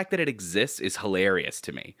just the fact that it exists is hilarious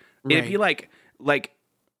to me. It'd be like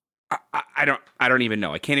I don't even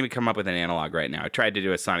know. I can't even come up with an analog right now. I tried to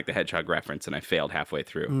do a Sonic the Hedgehog reference and I failed halfway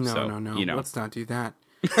through. No. You know. Let's not do that.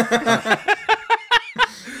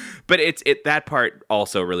 But that part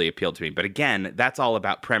also really appealed to me. But again, that's all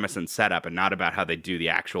about premise and setup and not about how they do the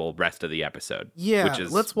actual rest of the episode. Yeah, which is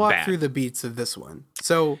let's walk bad. through the beats of this one.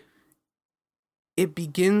 So it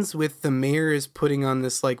begins with the mayor is putting on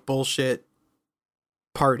this like bullshit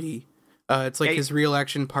party. It's like Hey. his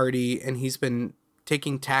re-election party, and he's been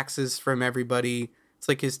taking taxes from everybody. It's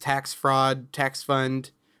like his tax fraud, tax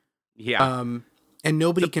fund. Yeah. And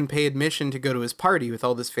nobody can pay admission to go to his party with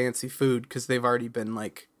all this fancy food because they've already been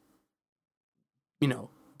like,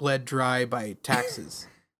 bled dry by taxes.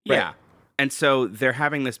 Yeah. And so they're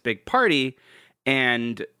having this big party,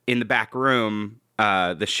 and in the back room,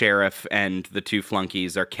 the sheriff and the two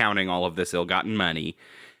flunkies are counting all of this ill-gotten money.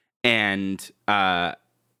 And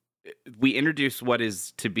we introduce what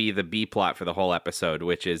is to be the B plot for the whole episode,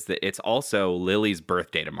 which is that it's also Lily's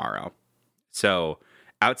birthday tomorrow. So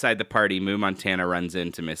outside the party, Moo Montana runs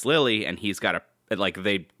into Miss Lily, and he's got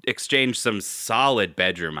they exchange some solid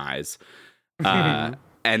bedroom eyes. And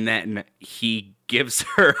then he gives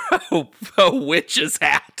her a witch's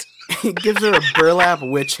hat. He gives her a burlap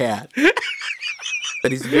witch hat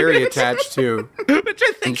that he's very attached to. Which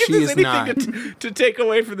I think And if she there's is anything to take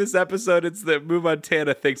away from this episode, it's that Moo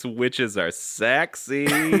Montana thinks witches are sexy.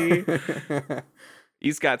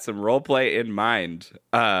 He's got some role play in mind.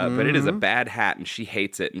 But it is a bad hat, and she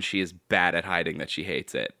hates it, and she is bad at hiding that she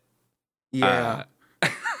hates it. Yeah.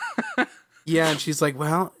 Yeah, and she's like,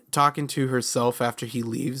 well, talking to herself after he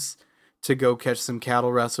leaves to go catch some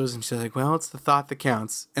cattle rustlers, and she's like, well, it's the thought that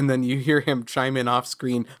counts. And then you hear him chime in off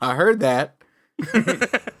screen, I heard that.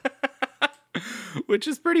 Which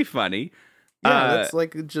is pretty funny. Yeah, that's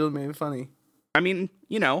like legitimately funny. I mean,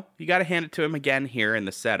 you got to hand it to him again here in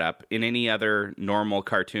the setup. In any other normal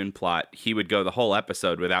cartoon plot, he would go the whole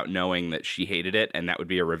episode without knowing that she hated it, and that would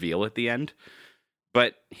be a reveal at the end.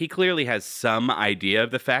 But he clearly has some idea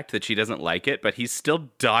of the fact that she doesn't like it, but he still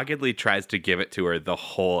doggedly tries to give it to her the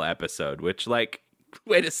whole episode, which,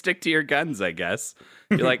 way to stick to your guns, I guess.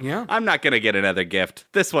 You're like, Yeah. I'm not going to get another gift.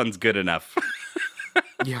 This one's good enough.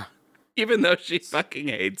 Yeah. Even though she fucking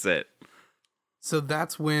hates it. So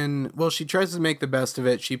that's when, she tries to make the best of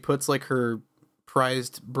it. She puts like her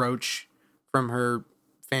prized brooch from her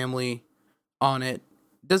family on it.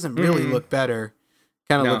 Doesn't really look better.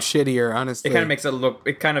 Kind of No. looks shittier, honestly. It kind of makes it look.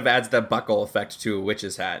 It kind of adds the buckle effect to a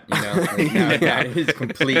witch's hat. Now it is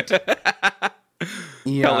complete.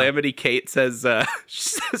 Yeah. Calamity Kate says, she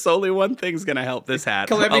says only one thing's going to help this hat.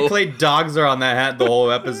 Calamity Oh, Clay dogs are on that hat the whole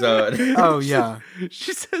episode. Oh, yeah.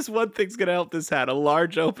 She says one thing's going to help this hat, a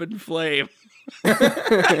large open flame. Fucking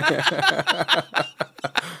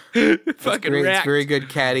Great. It's wrecked. very good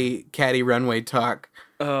catty runway talk.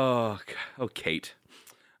 Oh, Kate.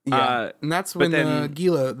 Yeah. And that's when then- the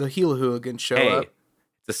Gila hooligans show Hey, up.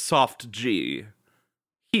 it's a soft G.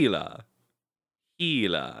 Gila.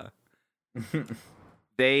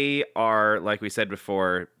 They are, like we said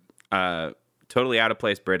before, totally out of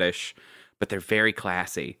place British, but they're very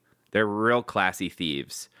classy. They're real classy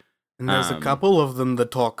thieves. And there's a couple of them that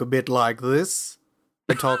talk a bit like this.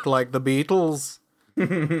 They talk like the Beatles.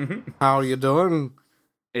 How are you doing?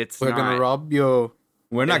 It's We're not, gonna rob you.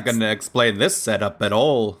 We're not going to explain this setup at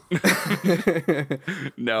all.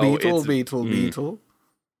 No, Beetle.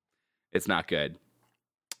 it's not good.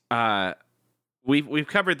 We've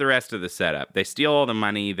covered the rest of the setup. They steal all the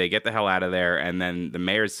money, they get the hell out of there, and then the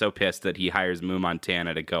mayor's so pissed that he hires Moo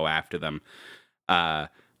Montana to go after them.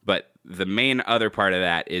 But the main other part of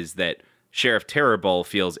that is that Sheriff Terrible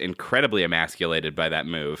feels incredibly emasculated by that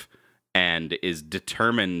move and is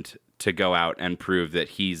determined to go out and prove that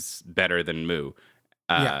he's better than Moo.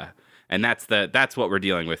 And that's what we're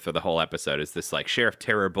dealing with for the whole episode, is this like Sheriff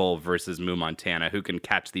Terrible versus Moo Montana, who can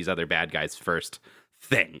catch these other bad guys first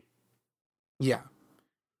thing. Yeah.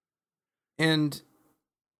 And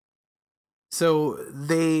so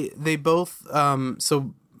they both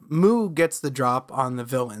so Moo gets the drop on the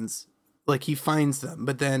villains. Like he finds them,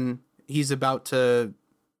 but then he's about to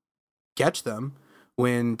catch them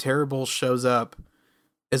when Terrible shows up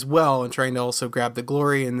as well and trying to also grab the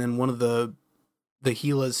glory, and then one of the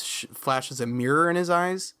Gilas flashes a mirror in his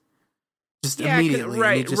eyes. Just immediately.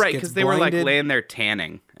 Right, and he just because gets they were like blinded. laying there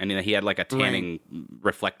tanning, and he had like a tanning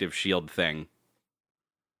reflective shield thing.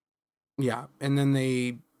 Yeah, and then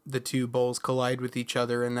the two bowls collide with each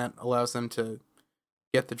other, and that allows them to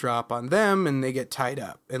get the drop on them, and they get tied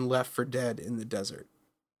up and left for dead in the desert.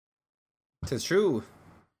 It's true.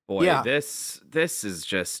 Boy, Yeah. this is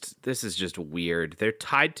just weird. They're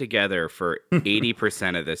tied together for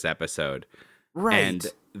 80% of this episode. Right. And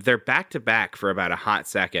they're back to back for about a hot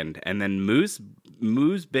second, and then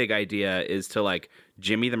Moo's big idea is to like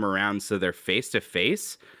jimmy them around so they're face to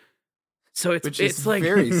face. So Which it's is like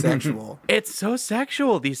very sexual. It's so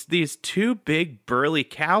sexual. These two big burly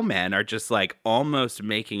cowmen are just like almost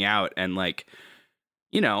making out, and like,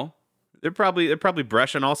 you know, they're probably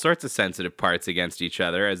brushing all sorts of sensitive parts against each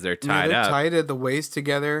other as they're Yeah, tied they're up. tied at the waist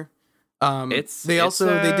together. They It's,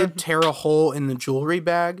 did tear a hole in the jewelry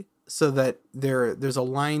bag so that there's a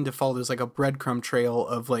line to follow. There's like a breadcrumb trail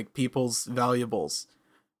of like people's valuables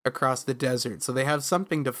across the desert. So they have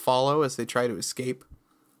something to follow as they try to escape.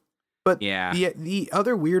 But Yeah. the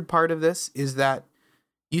other weird part of this is that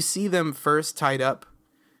you see them first tied up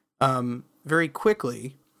very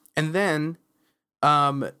quickly, and then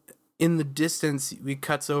in the distance we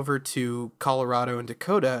cuts over to Colorado and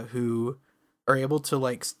Dakota, who are able to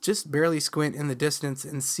like just barely squint in the distance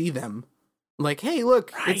and see them. Like, hey,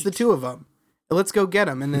 look, it's the Right. two of them. Let's go get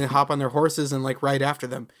them, and then hop on their horses and like ride after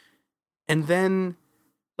them. And then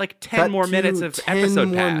like 10 cut more to minutes of 10 episode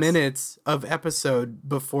more pass. minutes of episode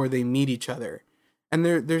before they meet each other, and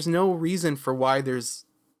there's no reason for why there's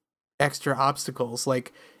extra obstacles.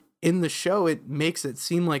 Like in the show, it makes it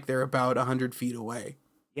seem like they're about 100 feet away.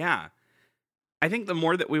 Yeah. I think the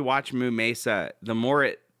more that we watch Moo Mesa, the more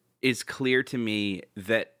it is clear to me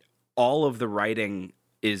that all of the writing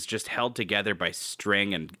is just held together by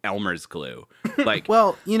string and Elmer's glue. Like,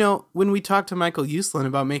 Well, you know, when we talked to Michael Uslan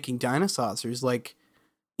about making Dinosaurs, like,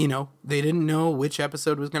 you know, they didn't know which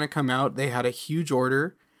episode was going to come out. They had a huge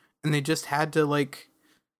order, and they just had to like,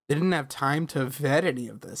 they didn't have time to vet any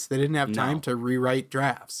of this. They didn't have time No. to rewrite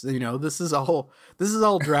drafts. You know, this is all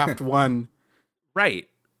draft one. right.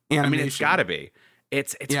 Animation. I mean, it's got to be.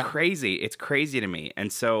 It's Yeah. crazy. It's crazy to me.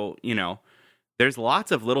 And so, you know, there's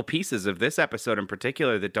lots of little pieces of this episode in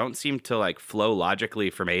particular that don't seem to like flow logically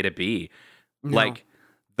from A to B. No. Like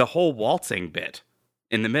the whole waltzing bit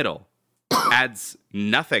in the middle adds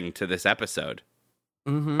nothing to this episode.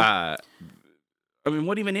 Mhm. I mean,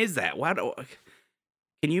 what even is that?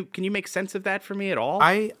 Can you make sense of that for me at all?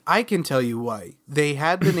 I can tell you why. They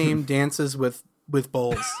had the name Dances with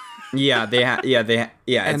Bowls. Yeah, it's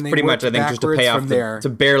And they pretty much, I worked think, just to backwards pay off from there. to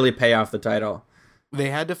barely pay off the title. They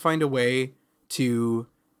had to find a way to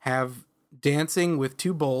have dancing with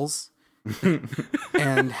two bowls.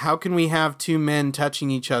 And how can we have two men touching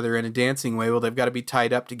each other in a dancing way? Well, they've got to be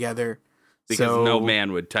tied up together. because So- no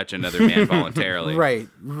man would touch another man voluntarily.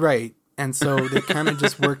 Right. And so they kind of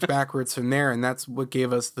just worked backwards from there, and that's what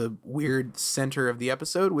gave us the weird center of the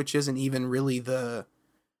episode, which isn't even really the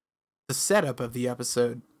setup of the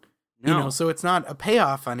episode. No. You know, so it's not a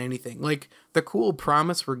payoff on anything. Like, the cool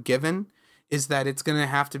promise we're given is that it's going to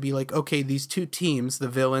have to be like, okay, these two teams, the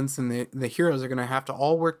villains and the heroes, are going to have to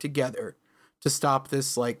all work together to stop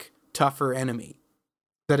this, like, tougher enemy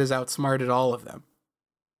that has outsmarted all of them.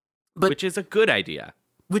 But Which is a good idea.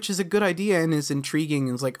 which is a good idea and is intriguing,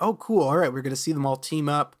 and it's like, oh, cool, all right, we're going to see them all team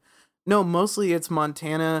up. No, mostly it's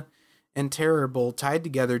Montana and Terrible tied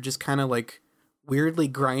together, just kind of like weirdly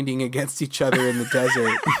grinding against each other in the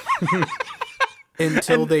desert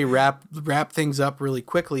until they wrap things up really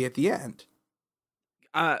quickly at the end.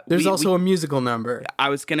 There's also a musical number. I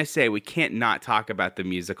was gonna say we can't not talk about the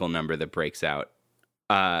musical number that breaks out.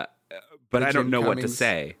 but the I don't Jim know what to Cummings.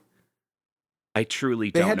 say. I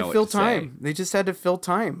truly They don't had know to what fill to say. time. They just had to fill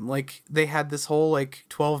time. Like they had this whole like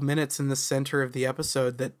 12 minutes in the center of the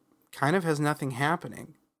episode that kind of has nothing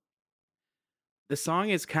happening. The song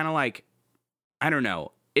is kind of like, I don't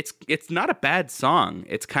know. It's not a bad song.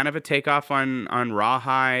 It's kind of a takeoff on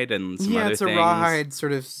Rawhide and some Yeah, other it's things. a Rawhide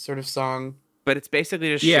sort of song. But it's basically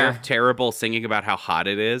just Yeah. Sheriff Terrible singing about how hot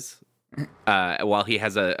it is, while he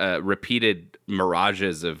has a repeated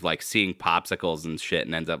mirages of like seeing popsicles and shit,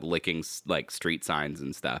 and ends up licking like street signs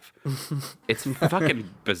and stuff. It's fucking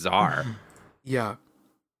bizarre. Yeah.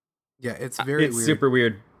 Yeah, it's very It's weird. super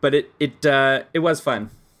weird, but it was fun.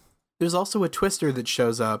 There's also a twister that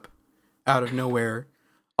shows up out of nowhere.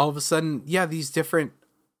 All of a sudden, yeah, these different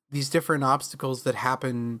obstacles that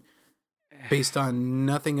happen based on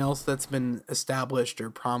nothing else that's been established or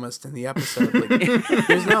promised in the episode. Like,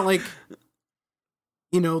 there's not like,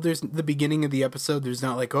 there's the beginning of the episode. There's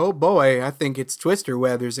not like, oh boy, I think it's Twister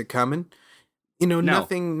weather's it coming.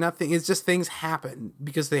 Nothing. It's just things happen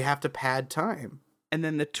because they have to pad time. And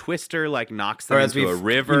then the twister like knocks them Or as into a we've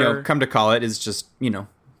river. come to call it, is just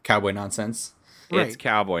cowboy nonsense. It's Right.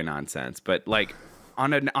 cowboy nonsense, but like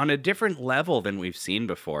on a different level than we've seen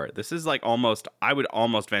before. This is like I would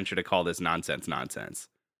almost venture to call this nonsense.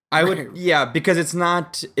 I would, Right. yeah, because it's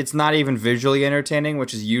not even visually entertaining,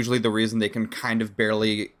 which is usually the reason they can kind of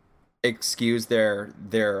barely excuse their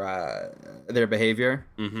behavior.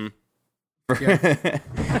 Mm-hmm.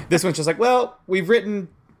 This one's just like, well, we've written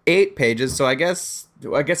 8 pages, so I guess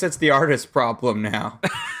it's the artist's problem now.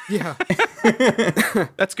 Yeah.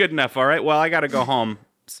 That's good enough. All right. Well, I got to go home.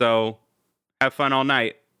 So have fun all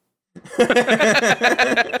night.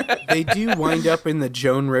 They do wind up in the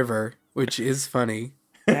Joan River, which is funny.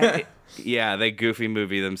 Yeah, they goofy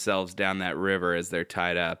movie themselves down that river as they're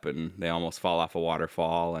tied up, and they almost fall off a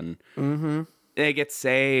waterfall, and they get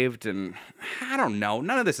saved, and I don't know.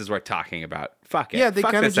 None of this is worth talking about. Fuck it. Yeah, they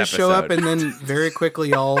Fuck kind of this just show up episode. and then very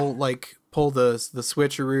quickly all like pull the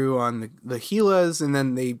switcheroo on the Gilas, and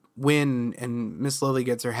then they win, and Miss Lily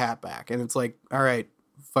gets her hat back, and it's like, all right,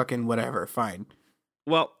 fucking whatever, fine.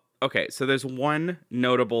 Well, okay, so there's one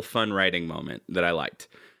notable fun writing moment that I liked.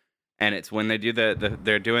 And it's when they do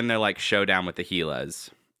they're doing their like showdown with the Gilas,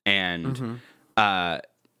 and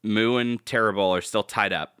Moo and Terrible are still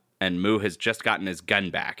tied up, and Moo has just gotten his gun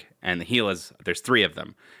back, and the Gilas, there's 3 of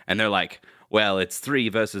them, and they're like, well, it's 3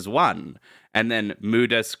 versus 1. And then Moo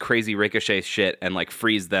does crazy ricochet shit and like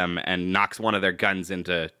frees them and knocks one of their guns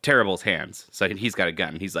into Terrible's hands. So he's got a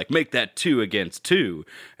gun. He's like, make that 2 against 2.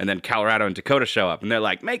 And then Colorado and Dakota show up and they're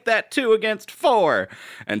like, make that 2 against 4.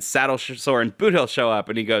 And Saddle Sore and Boothill show up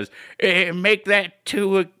and he goes, make that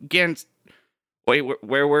 2 against. Wait,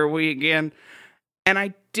 where were we again? And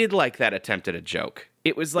I did like that attempt at a joke.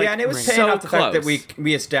 It was like, yeah, and it was so paying off the close. fact that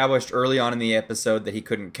we established early on in the episode that he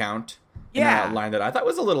couldn't count. Yeah. And that line that I thought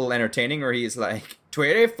was a little entertaining, where he's like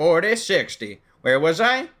 20, 40, 60. Where was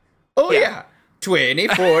I? Oh yeah, 20,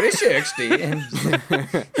 40, 60. And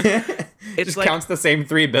It's just like, counts the same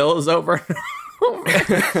 3 bills over.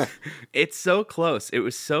 it's so close. It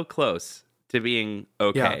was so close to being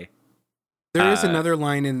okay. There is another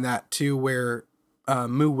line in that too where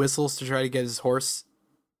Moo whistles to try to get his horse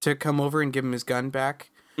to come over and give him his gun back,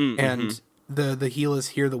 and the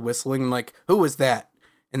Gilas hear the whistling and like, who was that?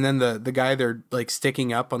 And then the guy they're like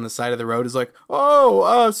sticking up on the side of the road is like,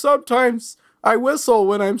 oh, sometimes I whistle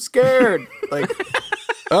when I'm scared. Like,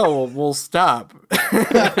 oh, well, we'll stop.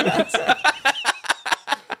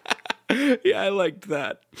 Yeah, I liked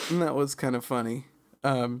that. And that was kind of funny.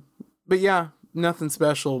 But yeah, nothing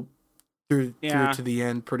special through to the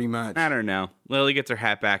end, pretty much. I don't know. Lily gets her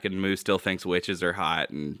hat back, and Moo still thinks witches are hot,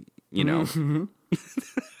 and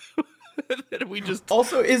we just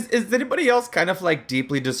Also, is anybody else kind of like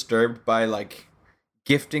deeply disturbed by like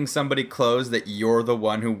gifting somebody clothes that you're the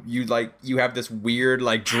one who you have this weird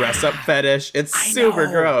like dress up fetish? It's I super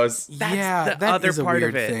know. gross. That's yeah, the that other is a part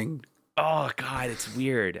weird of it. thing. Oh god, it's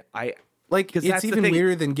weird. Like, 'Cause it's that's the even thing.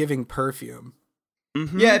 weirder than giving perfume.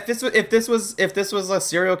 Yeah, if this was a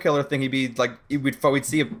serial killer thing, he'd be like,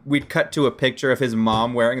 we'd cut to a picture of his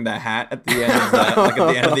mom wearing the hat at the end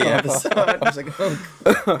of the episode. I was like,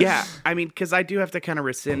 oh. Yeah, I mean, because I do have to kind of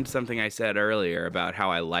rescind something I said earlier about how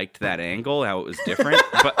I liked that angle, how it was different,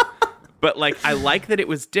 but like I like that it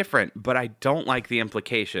was different, but I don't like the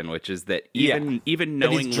implication, which is that even And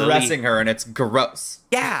knowing he's Lily, dressing her, and it's gross.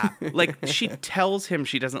 yeah, like she tells him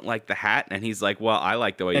she doesn't like the hat, and he's like, "Well, I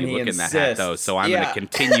like the way And you he look in that hat, though, insists. so I'm going Yeah. to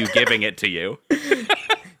continue giving it to you.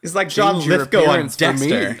 He's like John Change your Lithgow on appearance for me.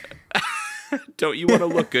 Dexter. Don't you want to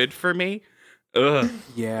look good for me?" Ugh.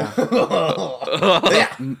 Yeah.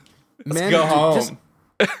 Let's Men go ju- home.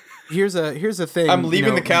 here's a thing. I'm you leaving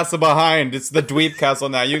know, the castle behind. It's the dweeb castle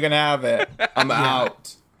now. You can have it. I'm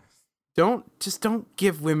out. Don't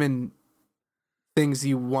give women things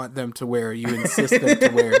you want them to wear. You insist them to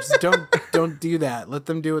wear. Just don't do that. Let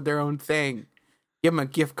them do their own thing. Give them a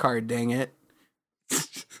gift card. Dang it.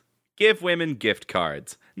 Give women gift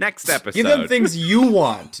cards. Next episode. Give them things you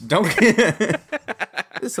want. Don't.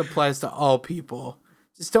 This applies to all people.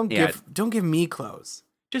 Just don't give me clothes.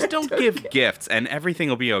 Just don't give gifts and everything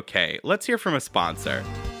will be okay. Let's hear from a sponsor.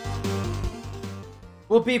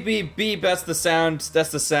 Well, beep beep beep. That's the sound.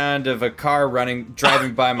 That's the sound of a car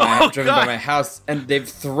driving by my by my house, and they've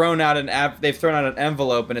thrown out an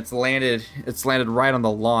envelope, and it's landed right on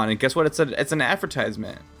the lawn. And guess what? It's an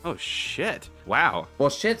advertisement. Oh shit! Wow. Well,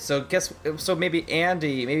 shit. So maybe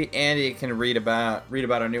Andy can read about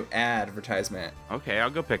our new advertisement. Okay, I'll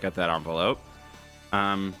go pick up that envelope.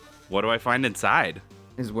 What do I find inside?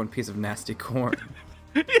 Here's one piece of nasty corn.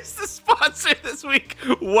 Is the sponsor this week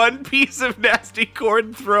one piece of nasty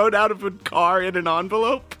corn thrown out of a car in an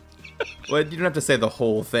envelope? Well, you don't have to say the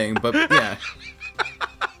whole thing, but yeah.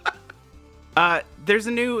 There's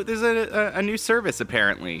a new service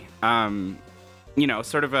apparently.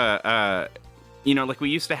 Sort of like we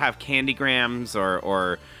used to have candygrams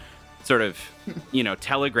or sort of,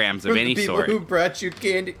 telegrams of any People sort. who brought you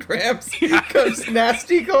candy grams comes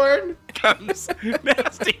nasty corn. Comes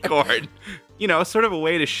nasty corn. Sort of a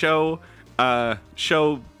way to show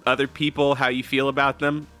other people how you feel about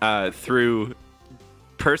them through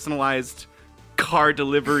personalized car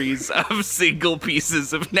deliveries of single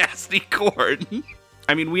pieces of nasty corn.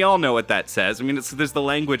 I mean, we all know what that says. I mean, there's the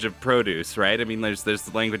language of produce, right? I mean, there's the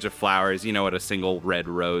language of flowers. You know what a single red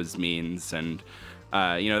rose means, and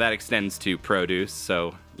that extends to produce.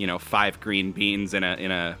 So 5 green beans in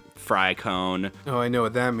a fry cone. Oh, I know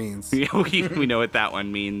what that means. we know what that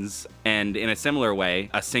one means. And in a similar way,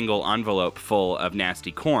 a single envelope full of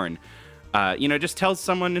nasty corn, just tells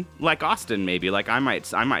someone like Austin, maybe like I might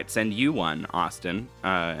send you one, Austin,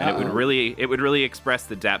 and it would really express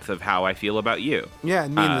the depth of how I feel about you. Yeah, I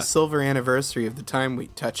mean the silver anniversary of the time we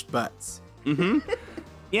touched butts. Mm-hmm.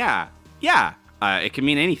 Yeah. It can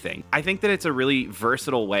mean anything. I think that it's a really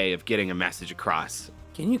versatile way of getting a message across.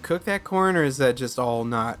 Can you cook that corn, or is that just all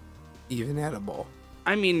not even edible?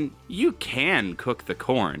 I mean, you can cook the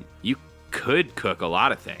corn. You could cook a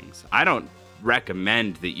lot of things. I don't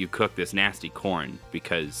recommend that you cook this nasty corn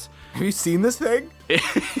because... Have you seen this thing?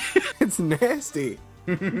 It's nasty.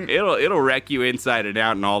 It'll wreck you inside and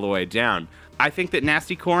out and all the way down. I think that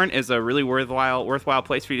nasty corn is a really worthwhile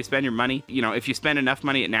place for you to spend your money. If you spend enough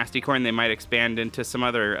money at nasty corn, they might expand into some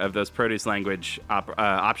other of those produce language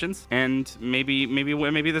options, and maybe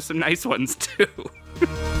there's some nice ones too.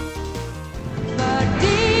 But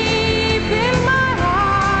deep in my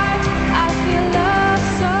heart, I feel love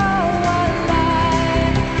so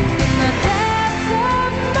alive. In the depths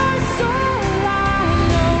of my soul, I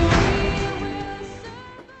know we will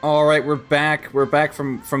survive. All right, we're back. We're back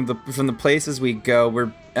from the places we go.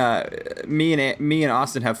 We're me and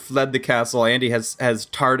Austin have fled the castle. Andy has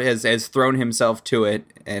thrown himself to it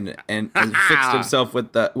and fixed himself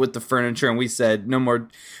with the furniture. And we said no more.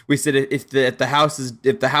 We said if the house is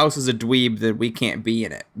a dweeb, then we can't be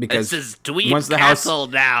in it because this is dweeb once the castle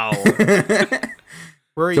now.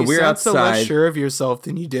 Rory, So you we're sound so less outside. sure of yourself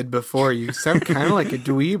than you did before. You sound kind of like a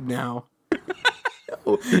dweeb now.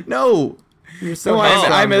 No. You're so No,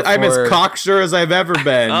 I'm as cocksure as I've ever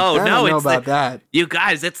been. Oh I no, don't know it's about that. You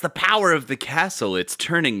guys, it's the power of the castle. It's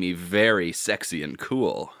turning me very sexy and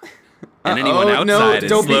cool. And anyone outside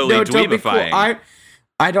is slowly dweebifying.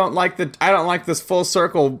 I don't like this full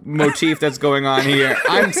circle motif that's going on here.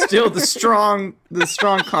 I'm still the strong,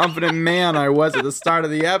 confident man I was at the start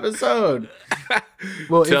of the episode.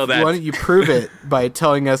 Well, Tell that- why don't you prove it by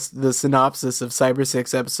telling us the synopsis of Cyber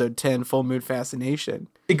 6 episode 10, Full Moon Fascination?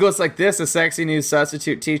 It goes like this. A sexy new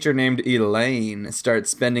substitute teacher named Elaine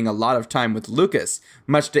starts spending a lot of time with Lucas,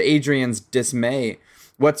 much to Adrian's dismay.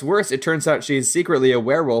 What's worse, it turns out she is secretly a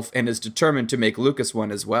werewolf and is determined to make Lucas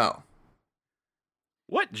one as well.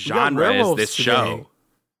 What got genre is werewolves this today. show?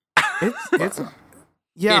 It's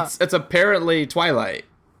yeah. It's apparently Twilight.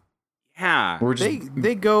 Yeah. We're just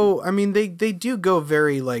They go. I mean, they do go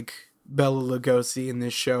very like Bela Lugosi in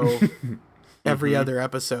this show every other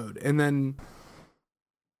episode, and then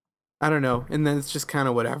I don't know, and then it's just kind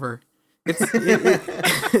of whatever.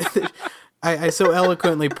 I so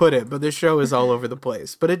eloquently put it, but this show is all over the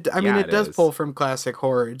place. But it it does is. pull from classic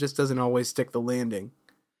horror. It just doesn't always stick the landing.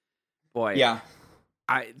 Boy. yeah.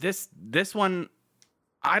 This one,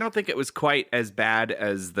 I don't think it was quite as bad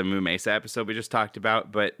as the Moo Mesa episode we just talked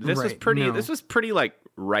about, but this was Right, pretty. no. This was pretty like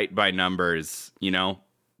right by numbers,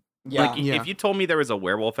 Yeah. Like, if you told me there was a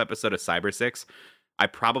werewolf episode of Cyber 6, I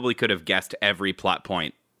probably could have guessed every plot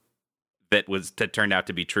point that turned out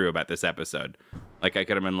to be true about this episode. Like, I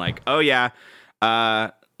could have been like, oh yeah,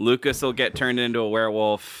 Lucas will get turned into a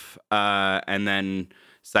werewolf, and then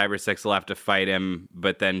Cyber 6 will have to fight him,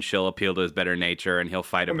 but then she'll appeal to his better nature and he'll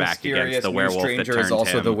fight it back against the werewolf that stranger turned is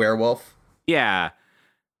also him. the werewolf. Yeah.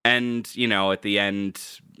 And, at the end,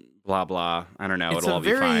 blah, blah. I don't know. It's It'll all a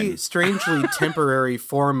be very fine. strangely temporary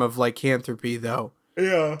form of lycanthropy, though.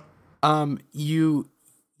 Yeah. You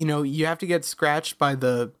have to get scratched by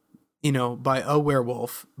by a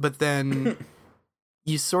werewolf, but then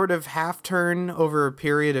you sort of half turn over a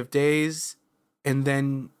period of days, and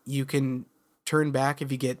then you can turn back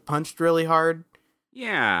if you get punched really hard.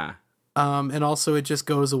 Yeah. And also it just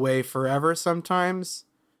goes away forever sometimes.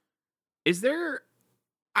 Is there...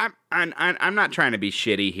 I'm not trying to be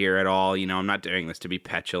shitty here at all. I'm not doing this to be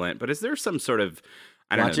petulant, but is there some sort of,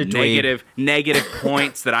 I don't Watch know, it, dweeb. negative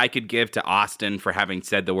points that I could give to Austin for having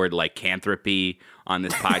said the word lycanthropy on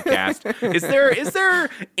this podcast? Is there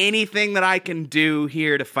anything that I can do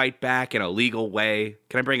here to fight back in a legal way?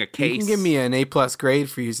 Can I bring a case? You can give me an A+ grade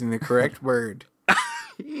for using the correct word.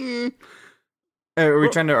 Are we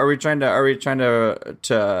trying to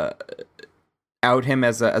out him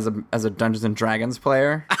as a Dungeons and Dragons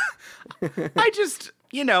player? I just,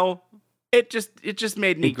 it just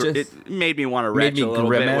made me it made me want to retch a little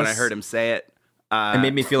bit when I grimace. heard him say it. It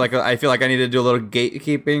made me feel like I need to do a little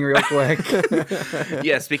gatekeeping real quick.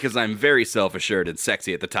 Yes, because I'm very self-assured and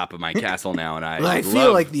sexy at the top of my castle now, and I feel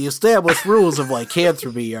love- like the established rules of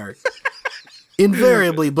lycanthropy are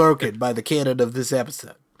invariably broken by the canon of this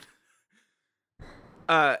episode.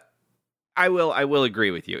 I will agree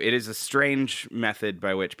with you. It is a strange method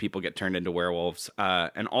by which people get turned into werewolves.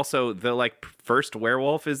 And also the first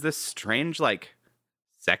werewolf is this strange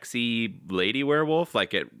sexy lady werewolf.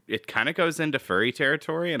 Like it kind of goes into furry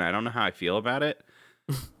territory, and I don't know how I feel about it.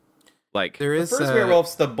 Like There The is first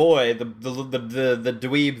werewolf's the boy, the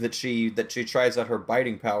dweeb that she tries out her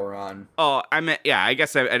biting power on. oh, I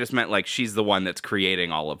guess I just meant she's the one that's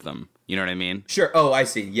creating all of them. You know what I mean? Sure. Oh, I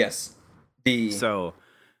see. Yes. So,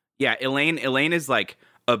 yeah, Elaine is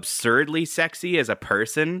absurdly sexy as a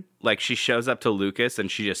person. Like she shows up to Lucas and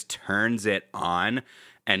she just turns it on,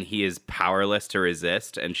 and he is powerless to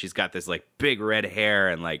resist. And she's got this big red hair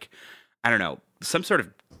and I don't know, some sort of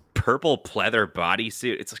purple pleather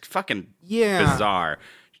bodysuit. It's fucking bizarre.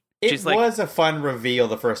 It was a fun reveal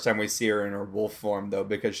the first time we see her in her wolf form, though,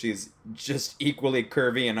 because she's just equally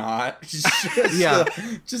curvy and hot. She's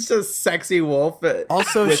just a sexy wolf.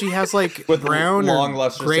 Also, she has with brown long, or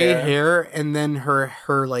lustrous gray hair. hair, and then her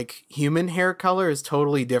human hair color is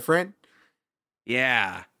totally different.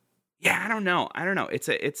 Yeah. I don't know.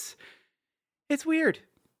 It's weird.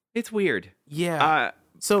 It's weird. Yeah.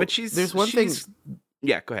 So but there's one thing.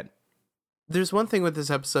 Yeah, go ahead. There's one thing with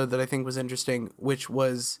this episode that I think was interesting, which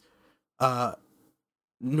was,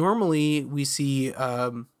 normally we see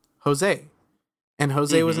Jose, and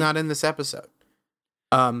Jose was not in this episode.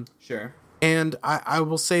 Sure. And I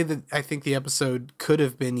will say that I think the episode could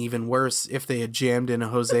have been even worse if they had jammed in a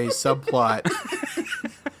Jose subplot.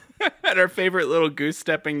 And our favorite little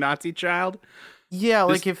goose-stepping Nazi child.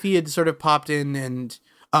 Yeah, if he had sort of popped in, and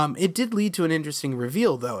it did lead to an interesting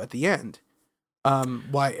reveal though at the end.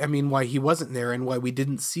 Why he wasn't there, and why we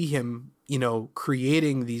didn't see him,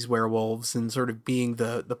 creating these werewolves and sort of being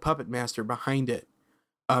the puppet master behind it.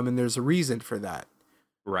 And there's a reason for that.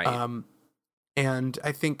 Right. And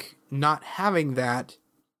I think not having that,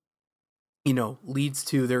 leads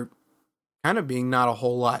to there kind of being not a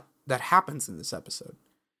whole lot that happens in this episode.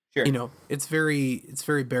 Sure. It's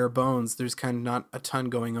very bare bones. There's kind of not a ton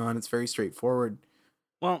going on. It's very straightforward.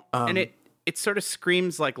 Well, and it sort of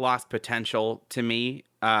screams like lost potential to me,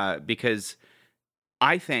 because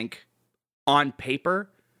I think on paper,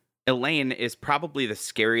 Elaine is probably the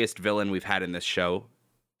scariest villain we've had in this show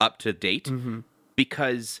up to date,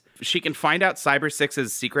 because she can find out Cyber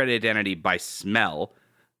 6's secret identity by smell.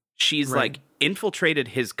 She's infiltrated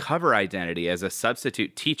his cover identity as a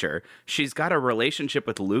substitute teacher. She's got a relationship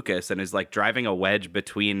with Lucas and is driving a wedge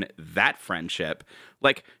between that friendship.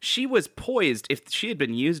 She was poised, if she had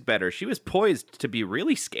been used better, she was poised to be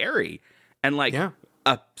really scary and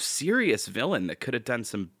a serious villain that could have done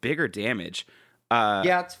some bigger damage.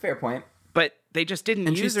 Yeah, it's a fair point. But they just didn't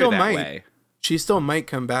And she use her still that might. way. She still might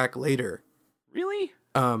come back later. Really?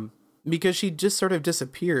 Because she just sort of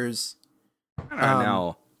disappears. I don't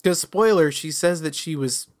know. Because spoiler, she says that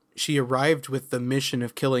she arrived with the mission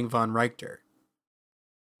of killing Von Richter.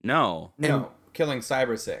 No. No, killing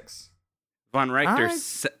Cyber 6. Von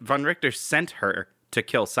Richter sent her to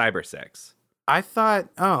kill Cyber 6. I thought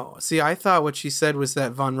what she said was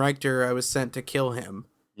that Von Richter, I was sent to kill him.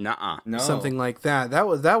 Nuh-uh. No. Something like that. That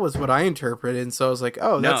was what I interpreted, and so I was like,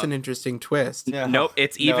 oh, that's No. an interesting twist. No. Nope,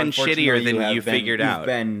 it's even unfortunately, shittier than have you figured out.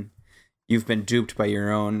 You've been duped by your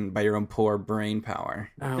own Oh poor brain power.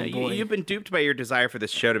 No, boy. you've been duped by your desire for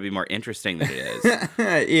this show to be more interesting than it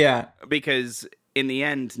is. Yeah. Because in the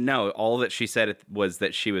end, no, all that she said was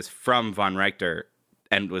that she was from Von Richter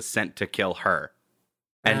and was sent to kill her.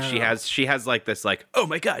 And she has like this like, oh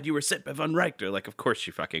my god, you were sent by Von Richter. Like, of course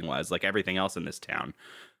she fucking was, like everything else in this town.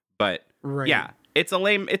 But Right. yeah, it's a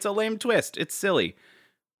lame twist. It's silly.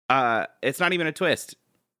 It's not even a twist.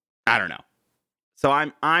 I don't know. So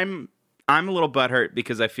I'm a little butthurt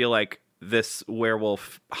because I feel like this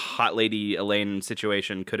werewolf hot lady Elaine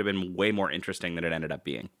situation could have been way more interesting than it ended up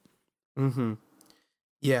being. Mm-hmm.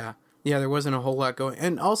 Yeah. Yeah, there wasn't a whole lot going,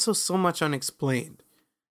 and also so much unexplained.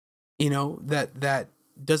 You know, that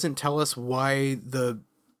doesn't tell us why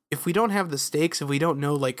if we don't have the stakes, if we don't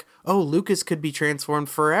know, like, oh, Lucas could be transformed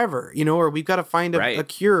forever, you know, or we've got to find a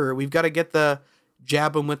cure. We've got to get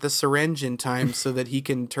jab him with the syringe in time so that he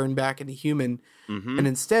can turn back into human. Mm-hmm. And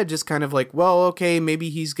instead just kind of like, well, okay, maybe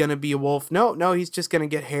he's going to be a wolf. No, he's just going to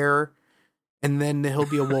get hair, and then he'll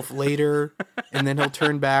be a wolf later, and then he'll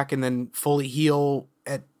turn back and then fully heal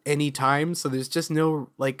at any time. So there's just no,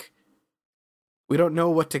 like, we don't know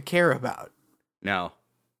what to care about. No.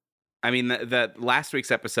 I mean, the last week's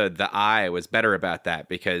episode, The Eye, was better about that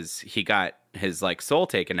because he got his like soul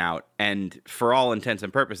taken out, and for all intents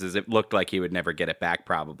and purposes, it looked like he would never get it back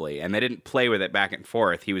probably. And they didn't play with it back and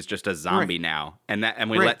forth. He was just a zombie now, and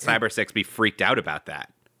we let Cyber Six be freaked out about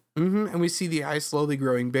that. Mm-hmm. And we see the eye slowly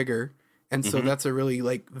growing bigger, and so that's a really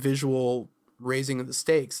like visual raising of the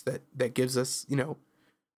stakes that gives us, you know,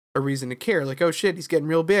 a reason to care. Like, oh shit, he's getting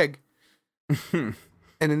real big. And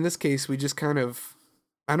in this case, we just kind of,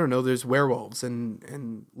 I don't know, there's werewolves,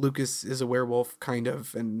 and Lucas is a werewolf, kind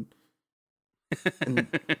of, and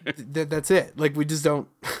that's it. Like, we just don't,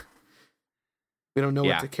 we don't know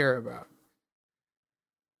what to care about.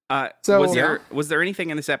 So was there anything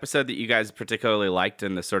in this episode that you guys particularly liked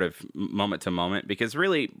in the sort of moment to moment? Because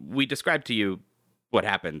really, we described to you what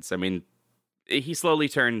happens. I mean, he slowly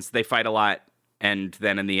turns, they fight a lot, and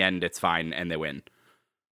then in the end, it's fine, and they win.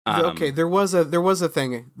 Okay, there was a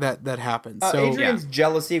thing that happened. So Adrian's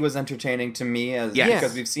jealousy was entertaining to me,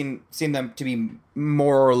 because we've seen them to be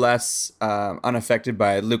more or less unaffected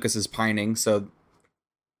by Lucas's pining. So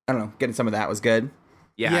I don't know, getting some of that was good.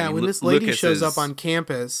 Yeah, I mean, when this lady Lucas shows up on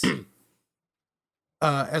campus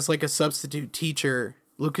as like a substitute teacher,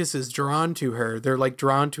 Lucas is drawn to her. They're like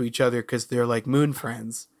drawn to each other because they're like moon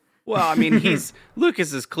friends. Well, I mean,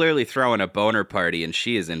 Lucas is clearly throwing a boner party, and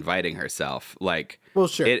she is inviting herself. Like, well,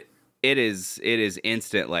 sure, it is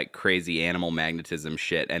instant like crazy animal magnetism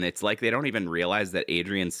shit, and it's like they don't even realize that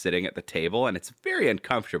Adrian's sitting at the table, and it's very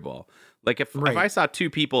uncomfortable. Like if I saw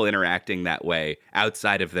two people interacting that way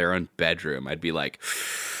outside of their own bedroom, I'd be like,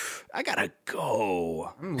 I gotta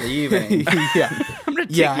go. I'm leaving. Yeah, I'm gonna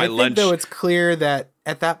take my I lunch. think though it's clear that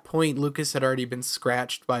at that point Lucas had already been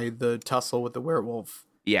scratched by the tussle with the werewolf.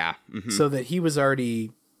 Yeah. Mm-hmm. So that he was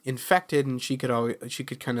already infected, and she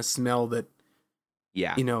could kind of smell that.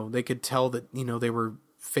 Yeah. You know, they could tell that, you know, they were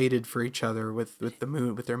fated for each other with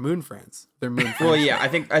their moon friends. Well, yeah, I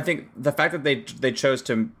think the fact that they chose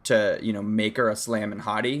to you know, make her a slam and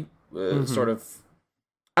hottie sort of,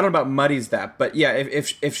 I don't know about muddies that, but yeah,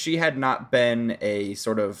 if she had not been a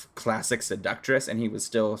sort of classic seductress and he was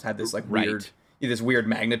still had this like weird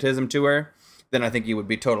magnetism to her, then I think you would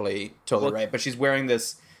be totally right. But she's wearing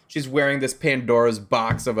this Pandora's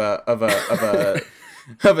box of a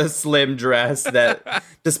slim dress that,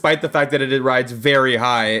 despite the fact that it rides very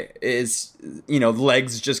high, is, you know,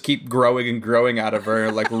 legs just keep growing and growing out of her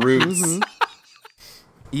like roots.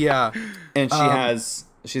 Yeah, and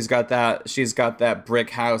she's got that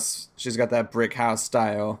brick house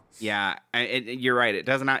style. Yeah, you're right. It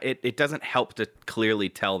doesn't help to clearly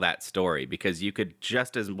tell that story, because you could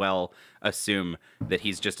just as well assume that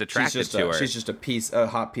he's just attracted to her. She's just a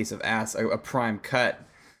hot piece of ass, a prime cut.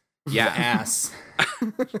 Yeah, ass.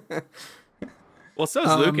 Well, so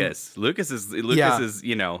is Lucas. Lucas is,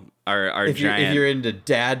 you know, our giant. If you're into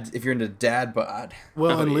dad bod.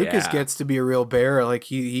 Well, and Lucas gets to be a real bear. Like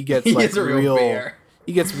he gets like is a real bear.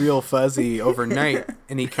 He gets real fuzzy overnight,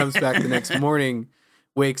 and he comes back the next morning,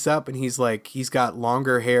 wakes up, and he's got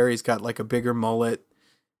longer hair. He's got like a bigger mullet,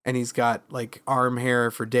 and he's got like arm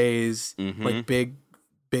hair for days, like big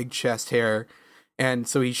chest hair. And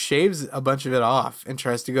so he shaves a bunch of it off and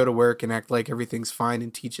tries to go to work and act like everything's fine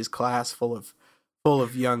and teach his class full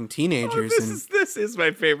of young teenagers. This is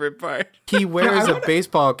my favorite part. He wears a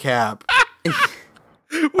baseball cap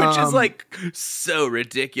Which is like so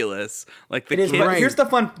ridiculous. Like the It is, kid, but Right. here's the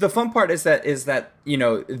fun part is that you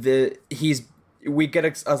know we get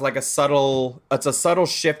a subtle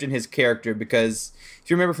shift in his character, because if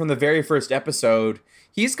you remember from the very first episode,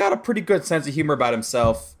 he's got a pretty good sense of humor about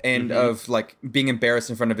himself and of like being embarrassed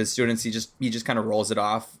in front of his students. He just kind of rolls it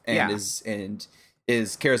off and Yeah.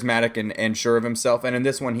 is charismatic and sure of himself. And in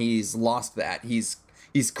this one, he's lost that. He's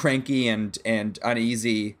cranky and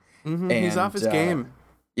uneasy. He's off his and, game.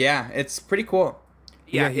 Yeah, it's pretty cool.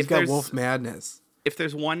 Yeah, he's if got there's- wolf madness. If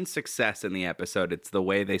there's one success in the episode, it's the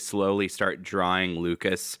way they slowly start drawing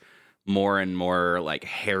Lucas more and more like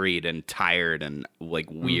harried and tired and like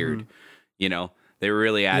weird. You know, they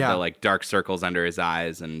really add Yeah. the like dark circles under his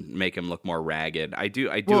eyes and make him look more ragged. I do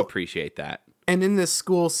Well- appreciate that. And in this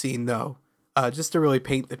school scene, though, just to really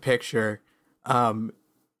paint the picture,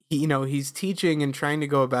 he's teaching and trying to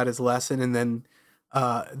go about his lesson, and then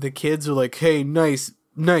the kids are like, "Hey, nice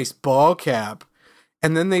ball cap,"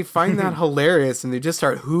 and then they find that hilarious, and they just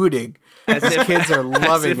start hooting. As These kids are As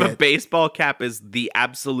loving if a it, baseball cap is the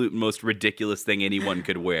absolute most ridiculous thing anyone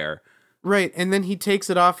could wear. right? And then he takes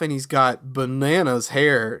it off, and he's got bananas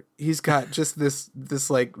hair. He's got just this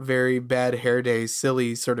like very bad hair day,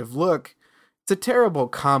 silly sort of look. It's a terrible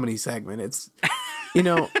comedy segment. It's,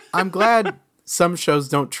 I'm glad some shows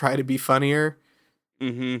don't try to be funnier.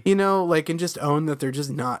 Mm-hmm. And just own that they're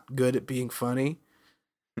just not good at being funny.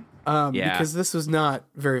 Yeah. Because this was not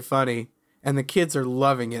very funny, and the kids are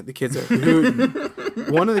loving it. The kids are hooting.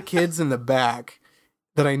 One of the kids in the back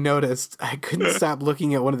that I noticed, I couldn't stop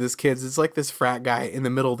looking at one of these kids. It's like this frat guy in the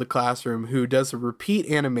middle of the classroom who does a repeat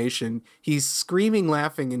animation. He's screaming,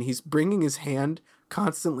 laughing, and he's bringing his hand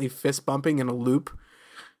constantly fist bumping in a loop.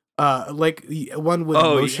 Like one would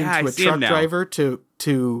motion yeah, I to a see him truck now. driver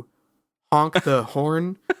to honk the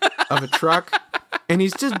horn of a truck. And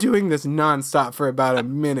he's just doing this nonstop for about a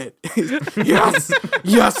minute. Yes,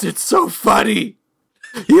 it's so funny.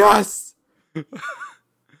 Yes.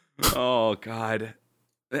 Oh God.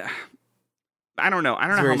 I don't know. I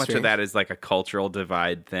don't know how very much of strange. that is like a cultural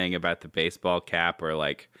divide thing about the baseball cap or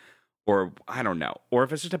I don't know. Or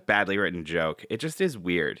if it's just a badly written joke. It just is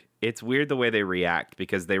weird. It's weird the way they react,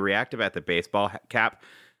 because they react about the baseball cap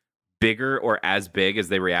bigger or as big as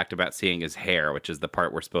they react about seeing his hair, which is the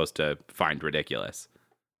part we're supposed to find ridiculous.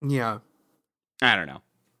 Yeah. I don't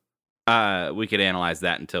know. We could analyze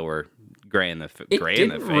that until we're gray in the face.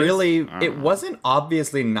 It wasn't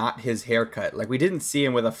obviously not his haircut. Like, we didn't see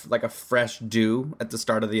him with a fresh do at the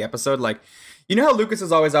start of the episode. Like, you know how Lucas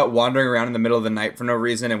is always out wandering around in the middle of the night for no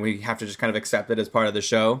reason, and we have to just kind of accept it as part of the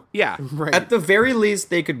show? Yeah. Right. At the very least,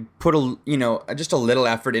 they could put just a little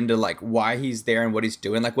effort into like why he's there and what he's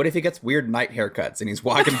doing. Like, what if he gets weird night haircuts and he's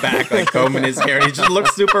walking back like combing his hair and he just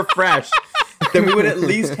looks super fresh? Then we would at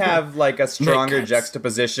least have like a stronger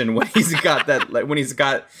juxtaposition when he's got that, like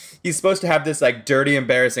he's supposed to have this like dirty,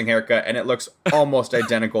 embarrassing haircut, and it looks almost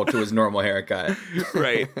identical to his normal haircut.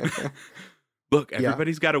 Right. Look,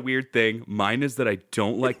 everybody's got a weird thing. Mine is that I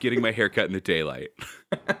don't like getting my hair cut in the daylight.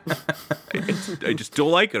 I just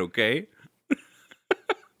don't like it, okay?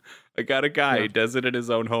 I got a guy who does it in his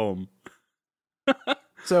own home.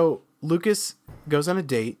 So Lucas goes on a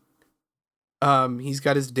date. He's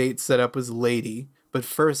got his date set up with a lady, but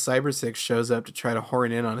first Cyber6 shows up to try to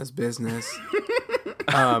horn in on his business.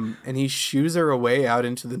 And he shoos her away out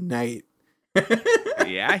into the night.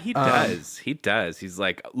 Yeah, he does. He does. He's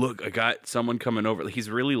like, look, I got someone coming over. He's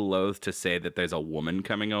really loath to say that there's a woman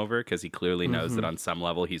coming over, because he clearly knows that on some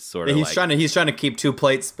level he's sort of He's trying to keep two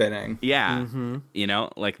plates spinning. Yeah. You know,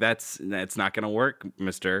 like that's not going to work,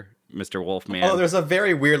 Mr. Wolfman. Oh, there's a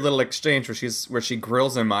very weird little exchange where she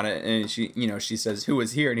grills him on it, and she says, "Who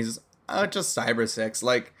is here?" And he says, "Oh, just Cyber6."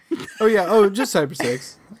 Like, Just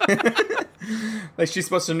Cyber6. like she's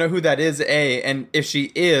supposed to know who that is, and if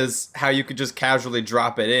she is, how you could just casually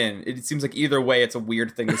drop it in. It seems like either way, it's a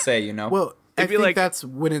weird thing to say, you know? Well, I It'd be think like- that's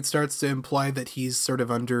when it starts to imply that he's sort of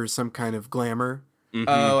under some kind of glamour.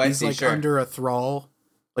 Oh, I He's see, like sure. under a thrall,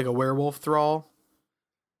 like a werewolf thrall.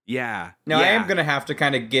 Yeah. Now, I yeah. am gonna have to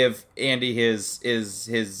kind of give Andy his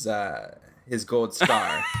gold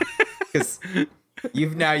star, because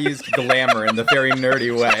you've now used glamour in the very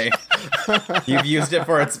nerdy way. You've used it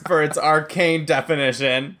for its arcane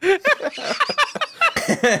definition. And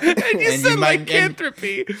you said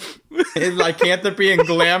lycanthropy. And lycanthropy and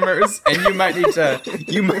glamours, and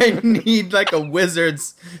you might need like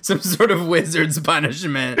some sort of wizard's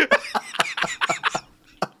punishment.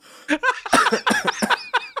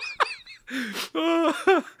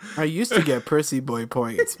 I used to get Percy Boy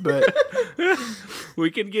points, but We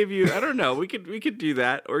could give you. I don't know. We could do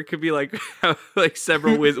that, or it could be like like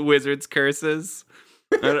several wizards curses.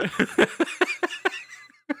 I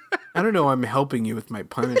don't know. I'm helping you with my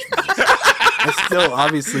punishment. I still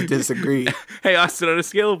obviously disagree. Hey Austin, on a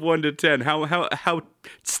scale of 1 to 10, how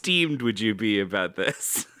steamed would you be about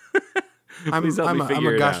this? I'm Please help me a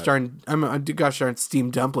figure it gosh out. darn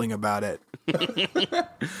steamed dumpling about it.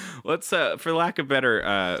 Let's for lack of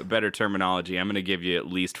better terminology, I'm going to give you at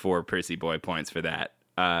least 4 Percy Boy points for that.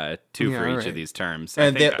 2 Yeah, for each alright. of these terms.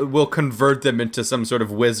 And we'll convert them into some sort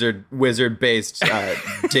of wizard-based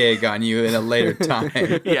dig on you in a later time.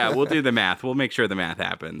 Yeah, we'll do the math. We'll make sure the math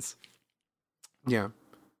happens. Yeah.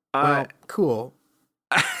 Uh, Well, cool.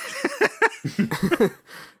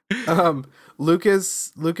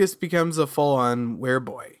 Lucas becomes a full-on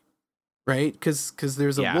wereboy, right? Because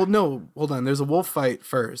there's a Yeah. well, no, hold on. There's a wolf fight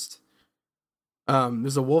first.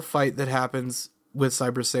 There's a wolf fight that happens with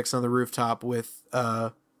Cyber Six on the rooftop with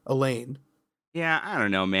Elaine. Yeah, I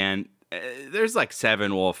don't know, man. There's like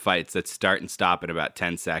 7 wolf fights that start and stop in about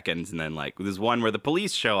 10 seconds. And then like there's one where the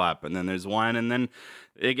police show up, and then there's one and then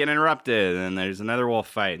they get interrupted, and then there's another wolf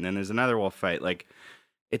fight, and then there's another wolf fight. Like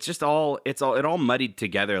it all muddied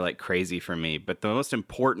together like crazy for me. But the most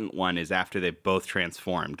important one is after they both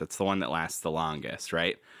transformed. That's the one that lasts the longest,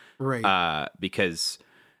 right? Right. Because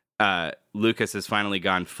Lucas has finally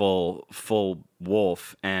gone full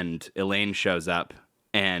wolf, and Elaine shows up,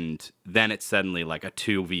 and then it's suddenly like a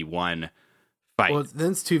 2v1 fight. Well,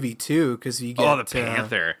 then it's 2v2 because you get Oh, the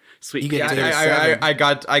Panther. Sweet you get Panther. Data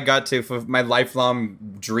Seven. I got to for my lifelong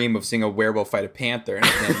dream of seeing a werewolf fight a panther, and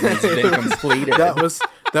it's been completed.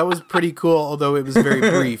 that was pretty cool, although it was very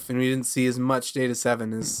brief and we didn't see as much Data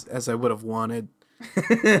 7 as I would have wanted.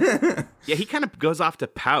 Yeah, he kind of goes off to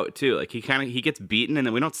pout too. Like he gets beaten, and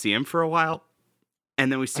then we don't see him for a while,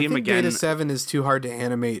 and then we see I him think again. Data 7 is too hard to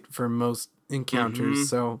animate for most encounters, Mhm.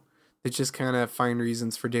 so they just kind of find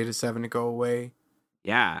reasons for Data 7 to go away.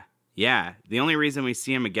 Yeah. The only reason we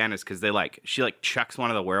see him again is because she chucks one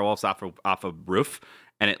of the werewolves off a roof,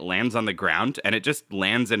 and it lands on the ground, and it just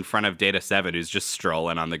lands in front of Data 7, who's just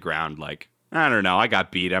strolling on the ground. Like, I don't know, I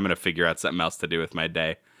got beat. I'm gonna figure out something else to do with my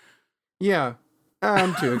day. Yeah,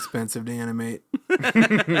 I'm too expensive to animate.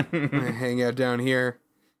 I hang out down here.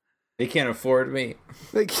 They can't afford me.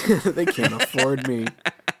 They can't afford me.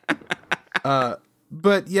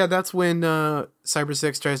 But yeah, that's when Cyber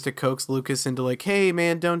Six tries to coax Lucas into like, hey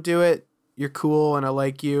man, don't do it. You're cool and I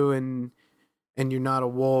like you and you're not a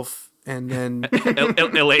wolf. And then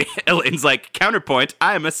Elaine's like, counterpoint,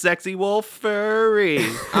 I'm a sexy wolf furry.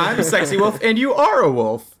 I'm a sexy wolf, and you are a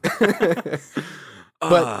wolf.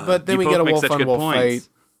 but then You we both get a make wolf such on good wolf points.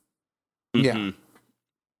 fight. Yeah. Mhm.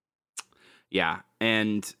 Yeah,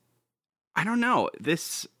 and I don't know.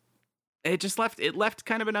 It left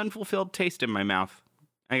kind of an unfulfilled taste in my mouth.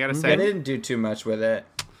 I gotta I say, didn't do too much with it.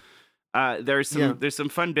 there's some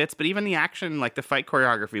fun bits, but even the action, like the fight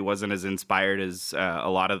choreography, wasn't as inspired as a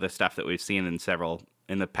lot of the stuff that we've seen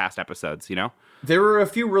in the past episodes. You know? There were a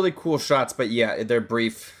few really cool shots, but yeah, they're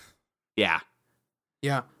brief. Yeah.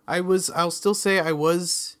 Yeah. I'll still say I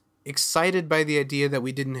was excited by the idea that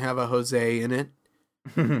we didn't have a Jose in it,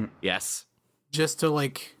 Yes. just to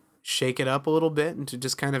like shake it up a little bit and to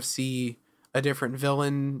just kind of see a different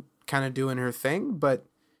villain kind of doing her thing. But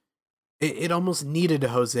it almost needed a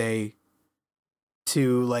Jose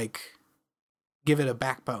to like give it a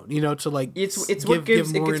backbone, to like It's give what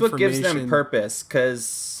gives more it's what gives them information. purpose,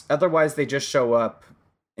 because otherwise they just show up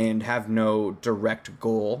and have no direct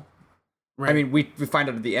goal. Right. I mean, we find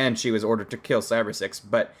out at the end she was ordered to kill Cyber Six,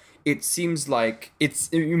 but it seems like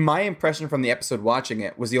my impression from the episode watching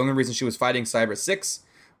it was the only reason she was fighting Cyber Six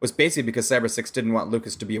was basically because Cyber Six didn't want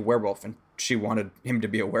Lucas to be a werewolf, and she wanted him to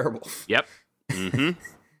be a werewolf. Yep. Mm-hmm.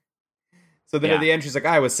 So then Yeah. at the end she's like,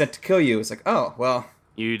 I was sent to kill you. It's like, oh, well.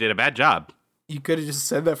 You did a bad job. You could have just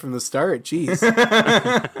said that from the start. Jeez.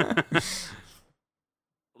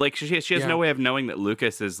 Like she has Yeah. no way of knowing that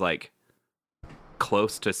Lucas is like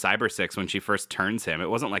close to Cyber Six when she first turns him. It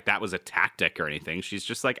wasn't like that was a tactic or anything. She's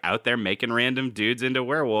just like out there making random dudes into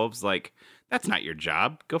werewolves. Like, that's not your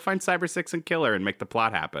job. Go find Cyber Six and kill her and make the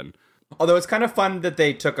plot happen. Although it's kind of fun that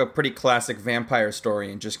they took a pretty classic vampire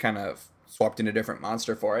story and just kind of swapped in a different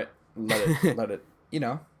monster for it. Let it,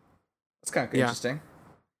 it's kind of Yeah. interesting.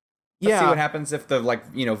 Let's see Yeah. what happens if the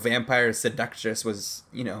vampire seductress was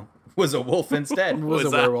a wolf instead. Was a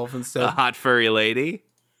werewolf instead. A hot furry lady.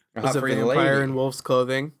 Was a Hot for the vampire lady. in wolf's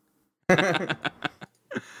clothing.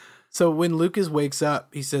 So when Lucas wakes up,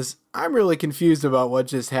 he says, I'm really confused about what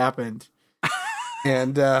just happened.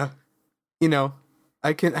 And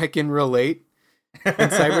I can relate.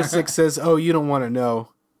 And Cyber 6 says, "Oh, you don't want to know."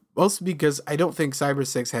 Mostly because I don't think Cyber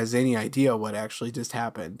 6 has any idea what actually just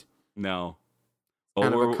happened. No.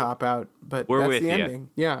 Kind of we're- a cop out, but we're that's with the ya. ending.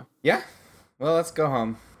 Yeah. Yeah. Well, let's go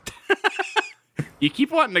home. You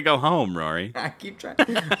keep wanting to go home, Rory. I keep trying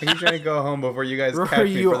to go home before you guys Rory, catch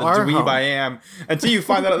me you for the are dweeb home. I am. Until you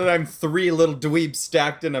find out that I'm 3 little dweebs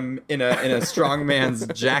stacked in a strong man's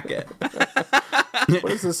jacket.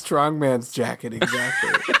 What is a strongman's jacket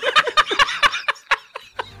exactly?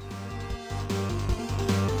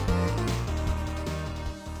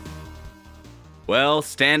 Well,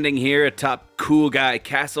 standing here atop Cool Guy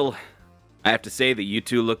Castle, I have to say that you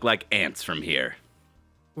two look like ants from here.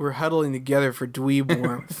 We're huddling together for dweeb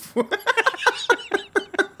warmth.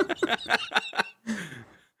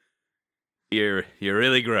 You're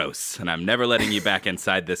really gross, and I'm never letting you back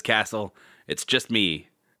inside this castle. It's just me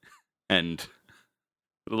and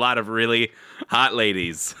a lot of really hot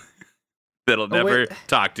ladies that'll never wait.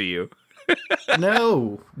 talk to you.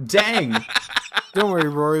 No. Dang. Don't worry,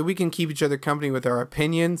 Rory. We can keep each other company with our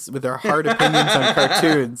opinions, with our hard opinions on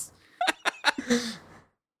cartoons.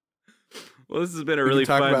 Well, this has been a We really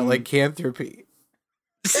can talk fun. about lycanthropy.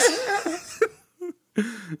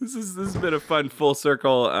 This has been a fun full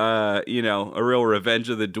circle. A real Revenge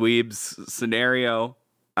of the Dweebs scenario.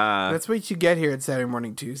 That's what you get here at Saturday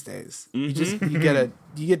Morning Tuesdays. Mm-hmm.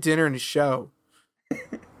 You get dinner and a show.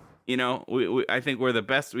 I think we're the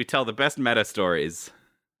best. We tell the best meta stories.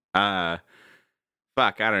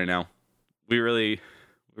 Fuck, I don't know. We really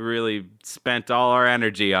spent all our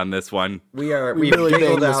energy on this one. We've really giggled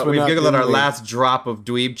banged this out. one We've up, giggled out didn't our we? last drop of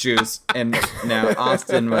dweeb juice, and now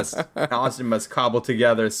Austin must cobble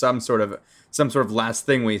together some sort of last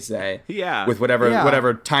thing we say. Yeah. With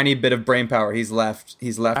whatever tiny bit of brain power he's left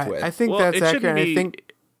with. I think Well, that's it accurate. shouldn't I be. think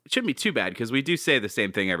It shouldn't be too bad because we do say the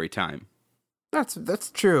same thing every time. that's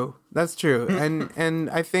true. That's true. and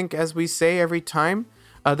I think as we say every time,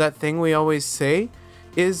 that thing we always say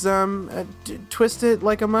is twist it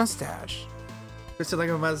like a mustache. Twist it like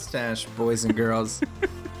a mustache, boys and girls.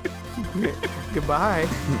 Goodbye.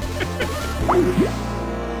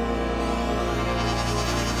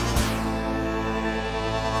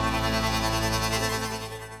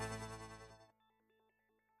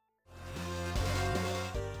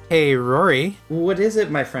 Hey, Rory. What is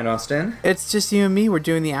it, my friend Austin? It's just you and me. We're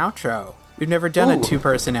doing the outro. We've never done a Ooh.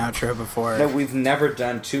 two-person outro before. No, we've never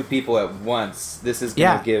done 2 people at once. This is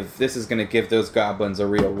gonna give those goblins a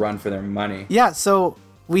real run for their money. Yeah, so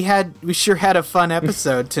we sure had a fun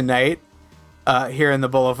episode tonight here in the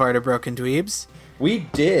Boulevard of Broken Dweebs. We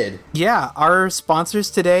did. Yeah, our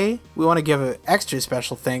sponsors today, we want to give an extra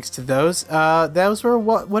special thanks to those. Those were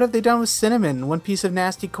what have they done with cinnamon? One piece of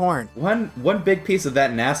nasty corn. One big piece of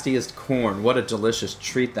that nastiest corn. What a delicious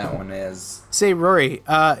treat that one is. Say, Rory,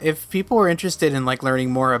 if people were interested in like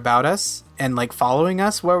learning more about us and like following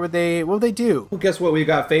us, what would they do? Well, guess what? We've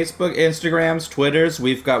got Facebook, Instagrams, Twitters.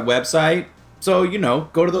 We've got website. So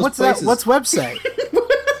go to those What's places. that? What's website?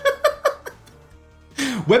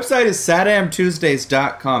 Website is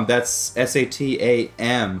satamtuesdays.com. That's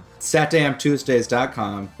SATAM.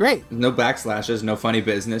 Satamtuesdays.com. Great. No backslashes, no funny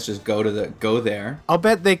business. Just go there. I'll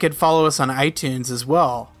bet they could follow us on iTunes as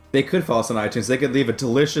well. They could follow us on iTunes. They could leave a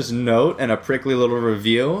delicious note and a prickly little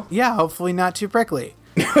review. Yeah, hopefully not too prickly.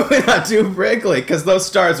 Not too prickly, because those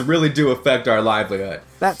stars really do affect our livelihood.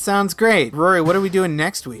 That sounds great. Rory, what are we doing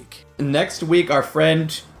next week? Next week, our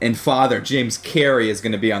friend and father, James Carey, is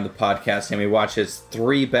going to be on the podcast, and we watch his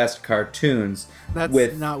 3 best cartoons.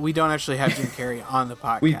 We don't actually have Jim Carrey on the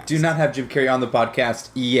podcast. We do not have Jim Carrey on the podcast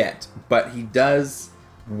yet, but he does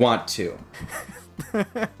want to.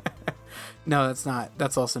 No, that's not.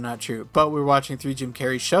 That's also not true. But we're watching 3 Jim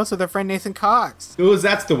Carrey shows with our friend Nathan Cox. Ooh,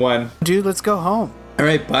 that's the one. Dude, let's go home. All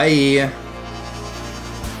right, bye.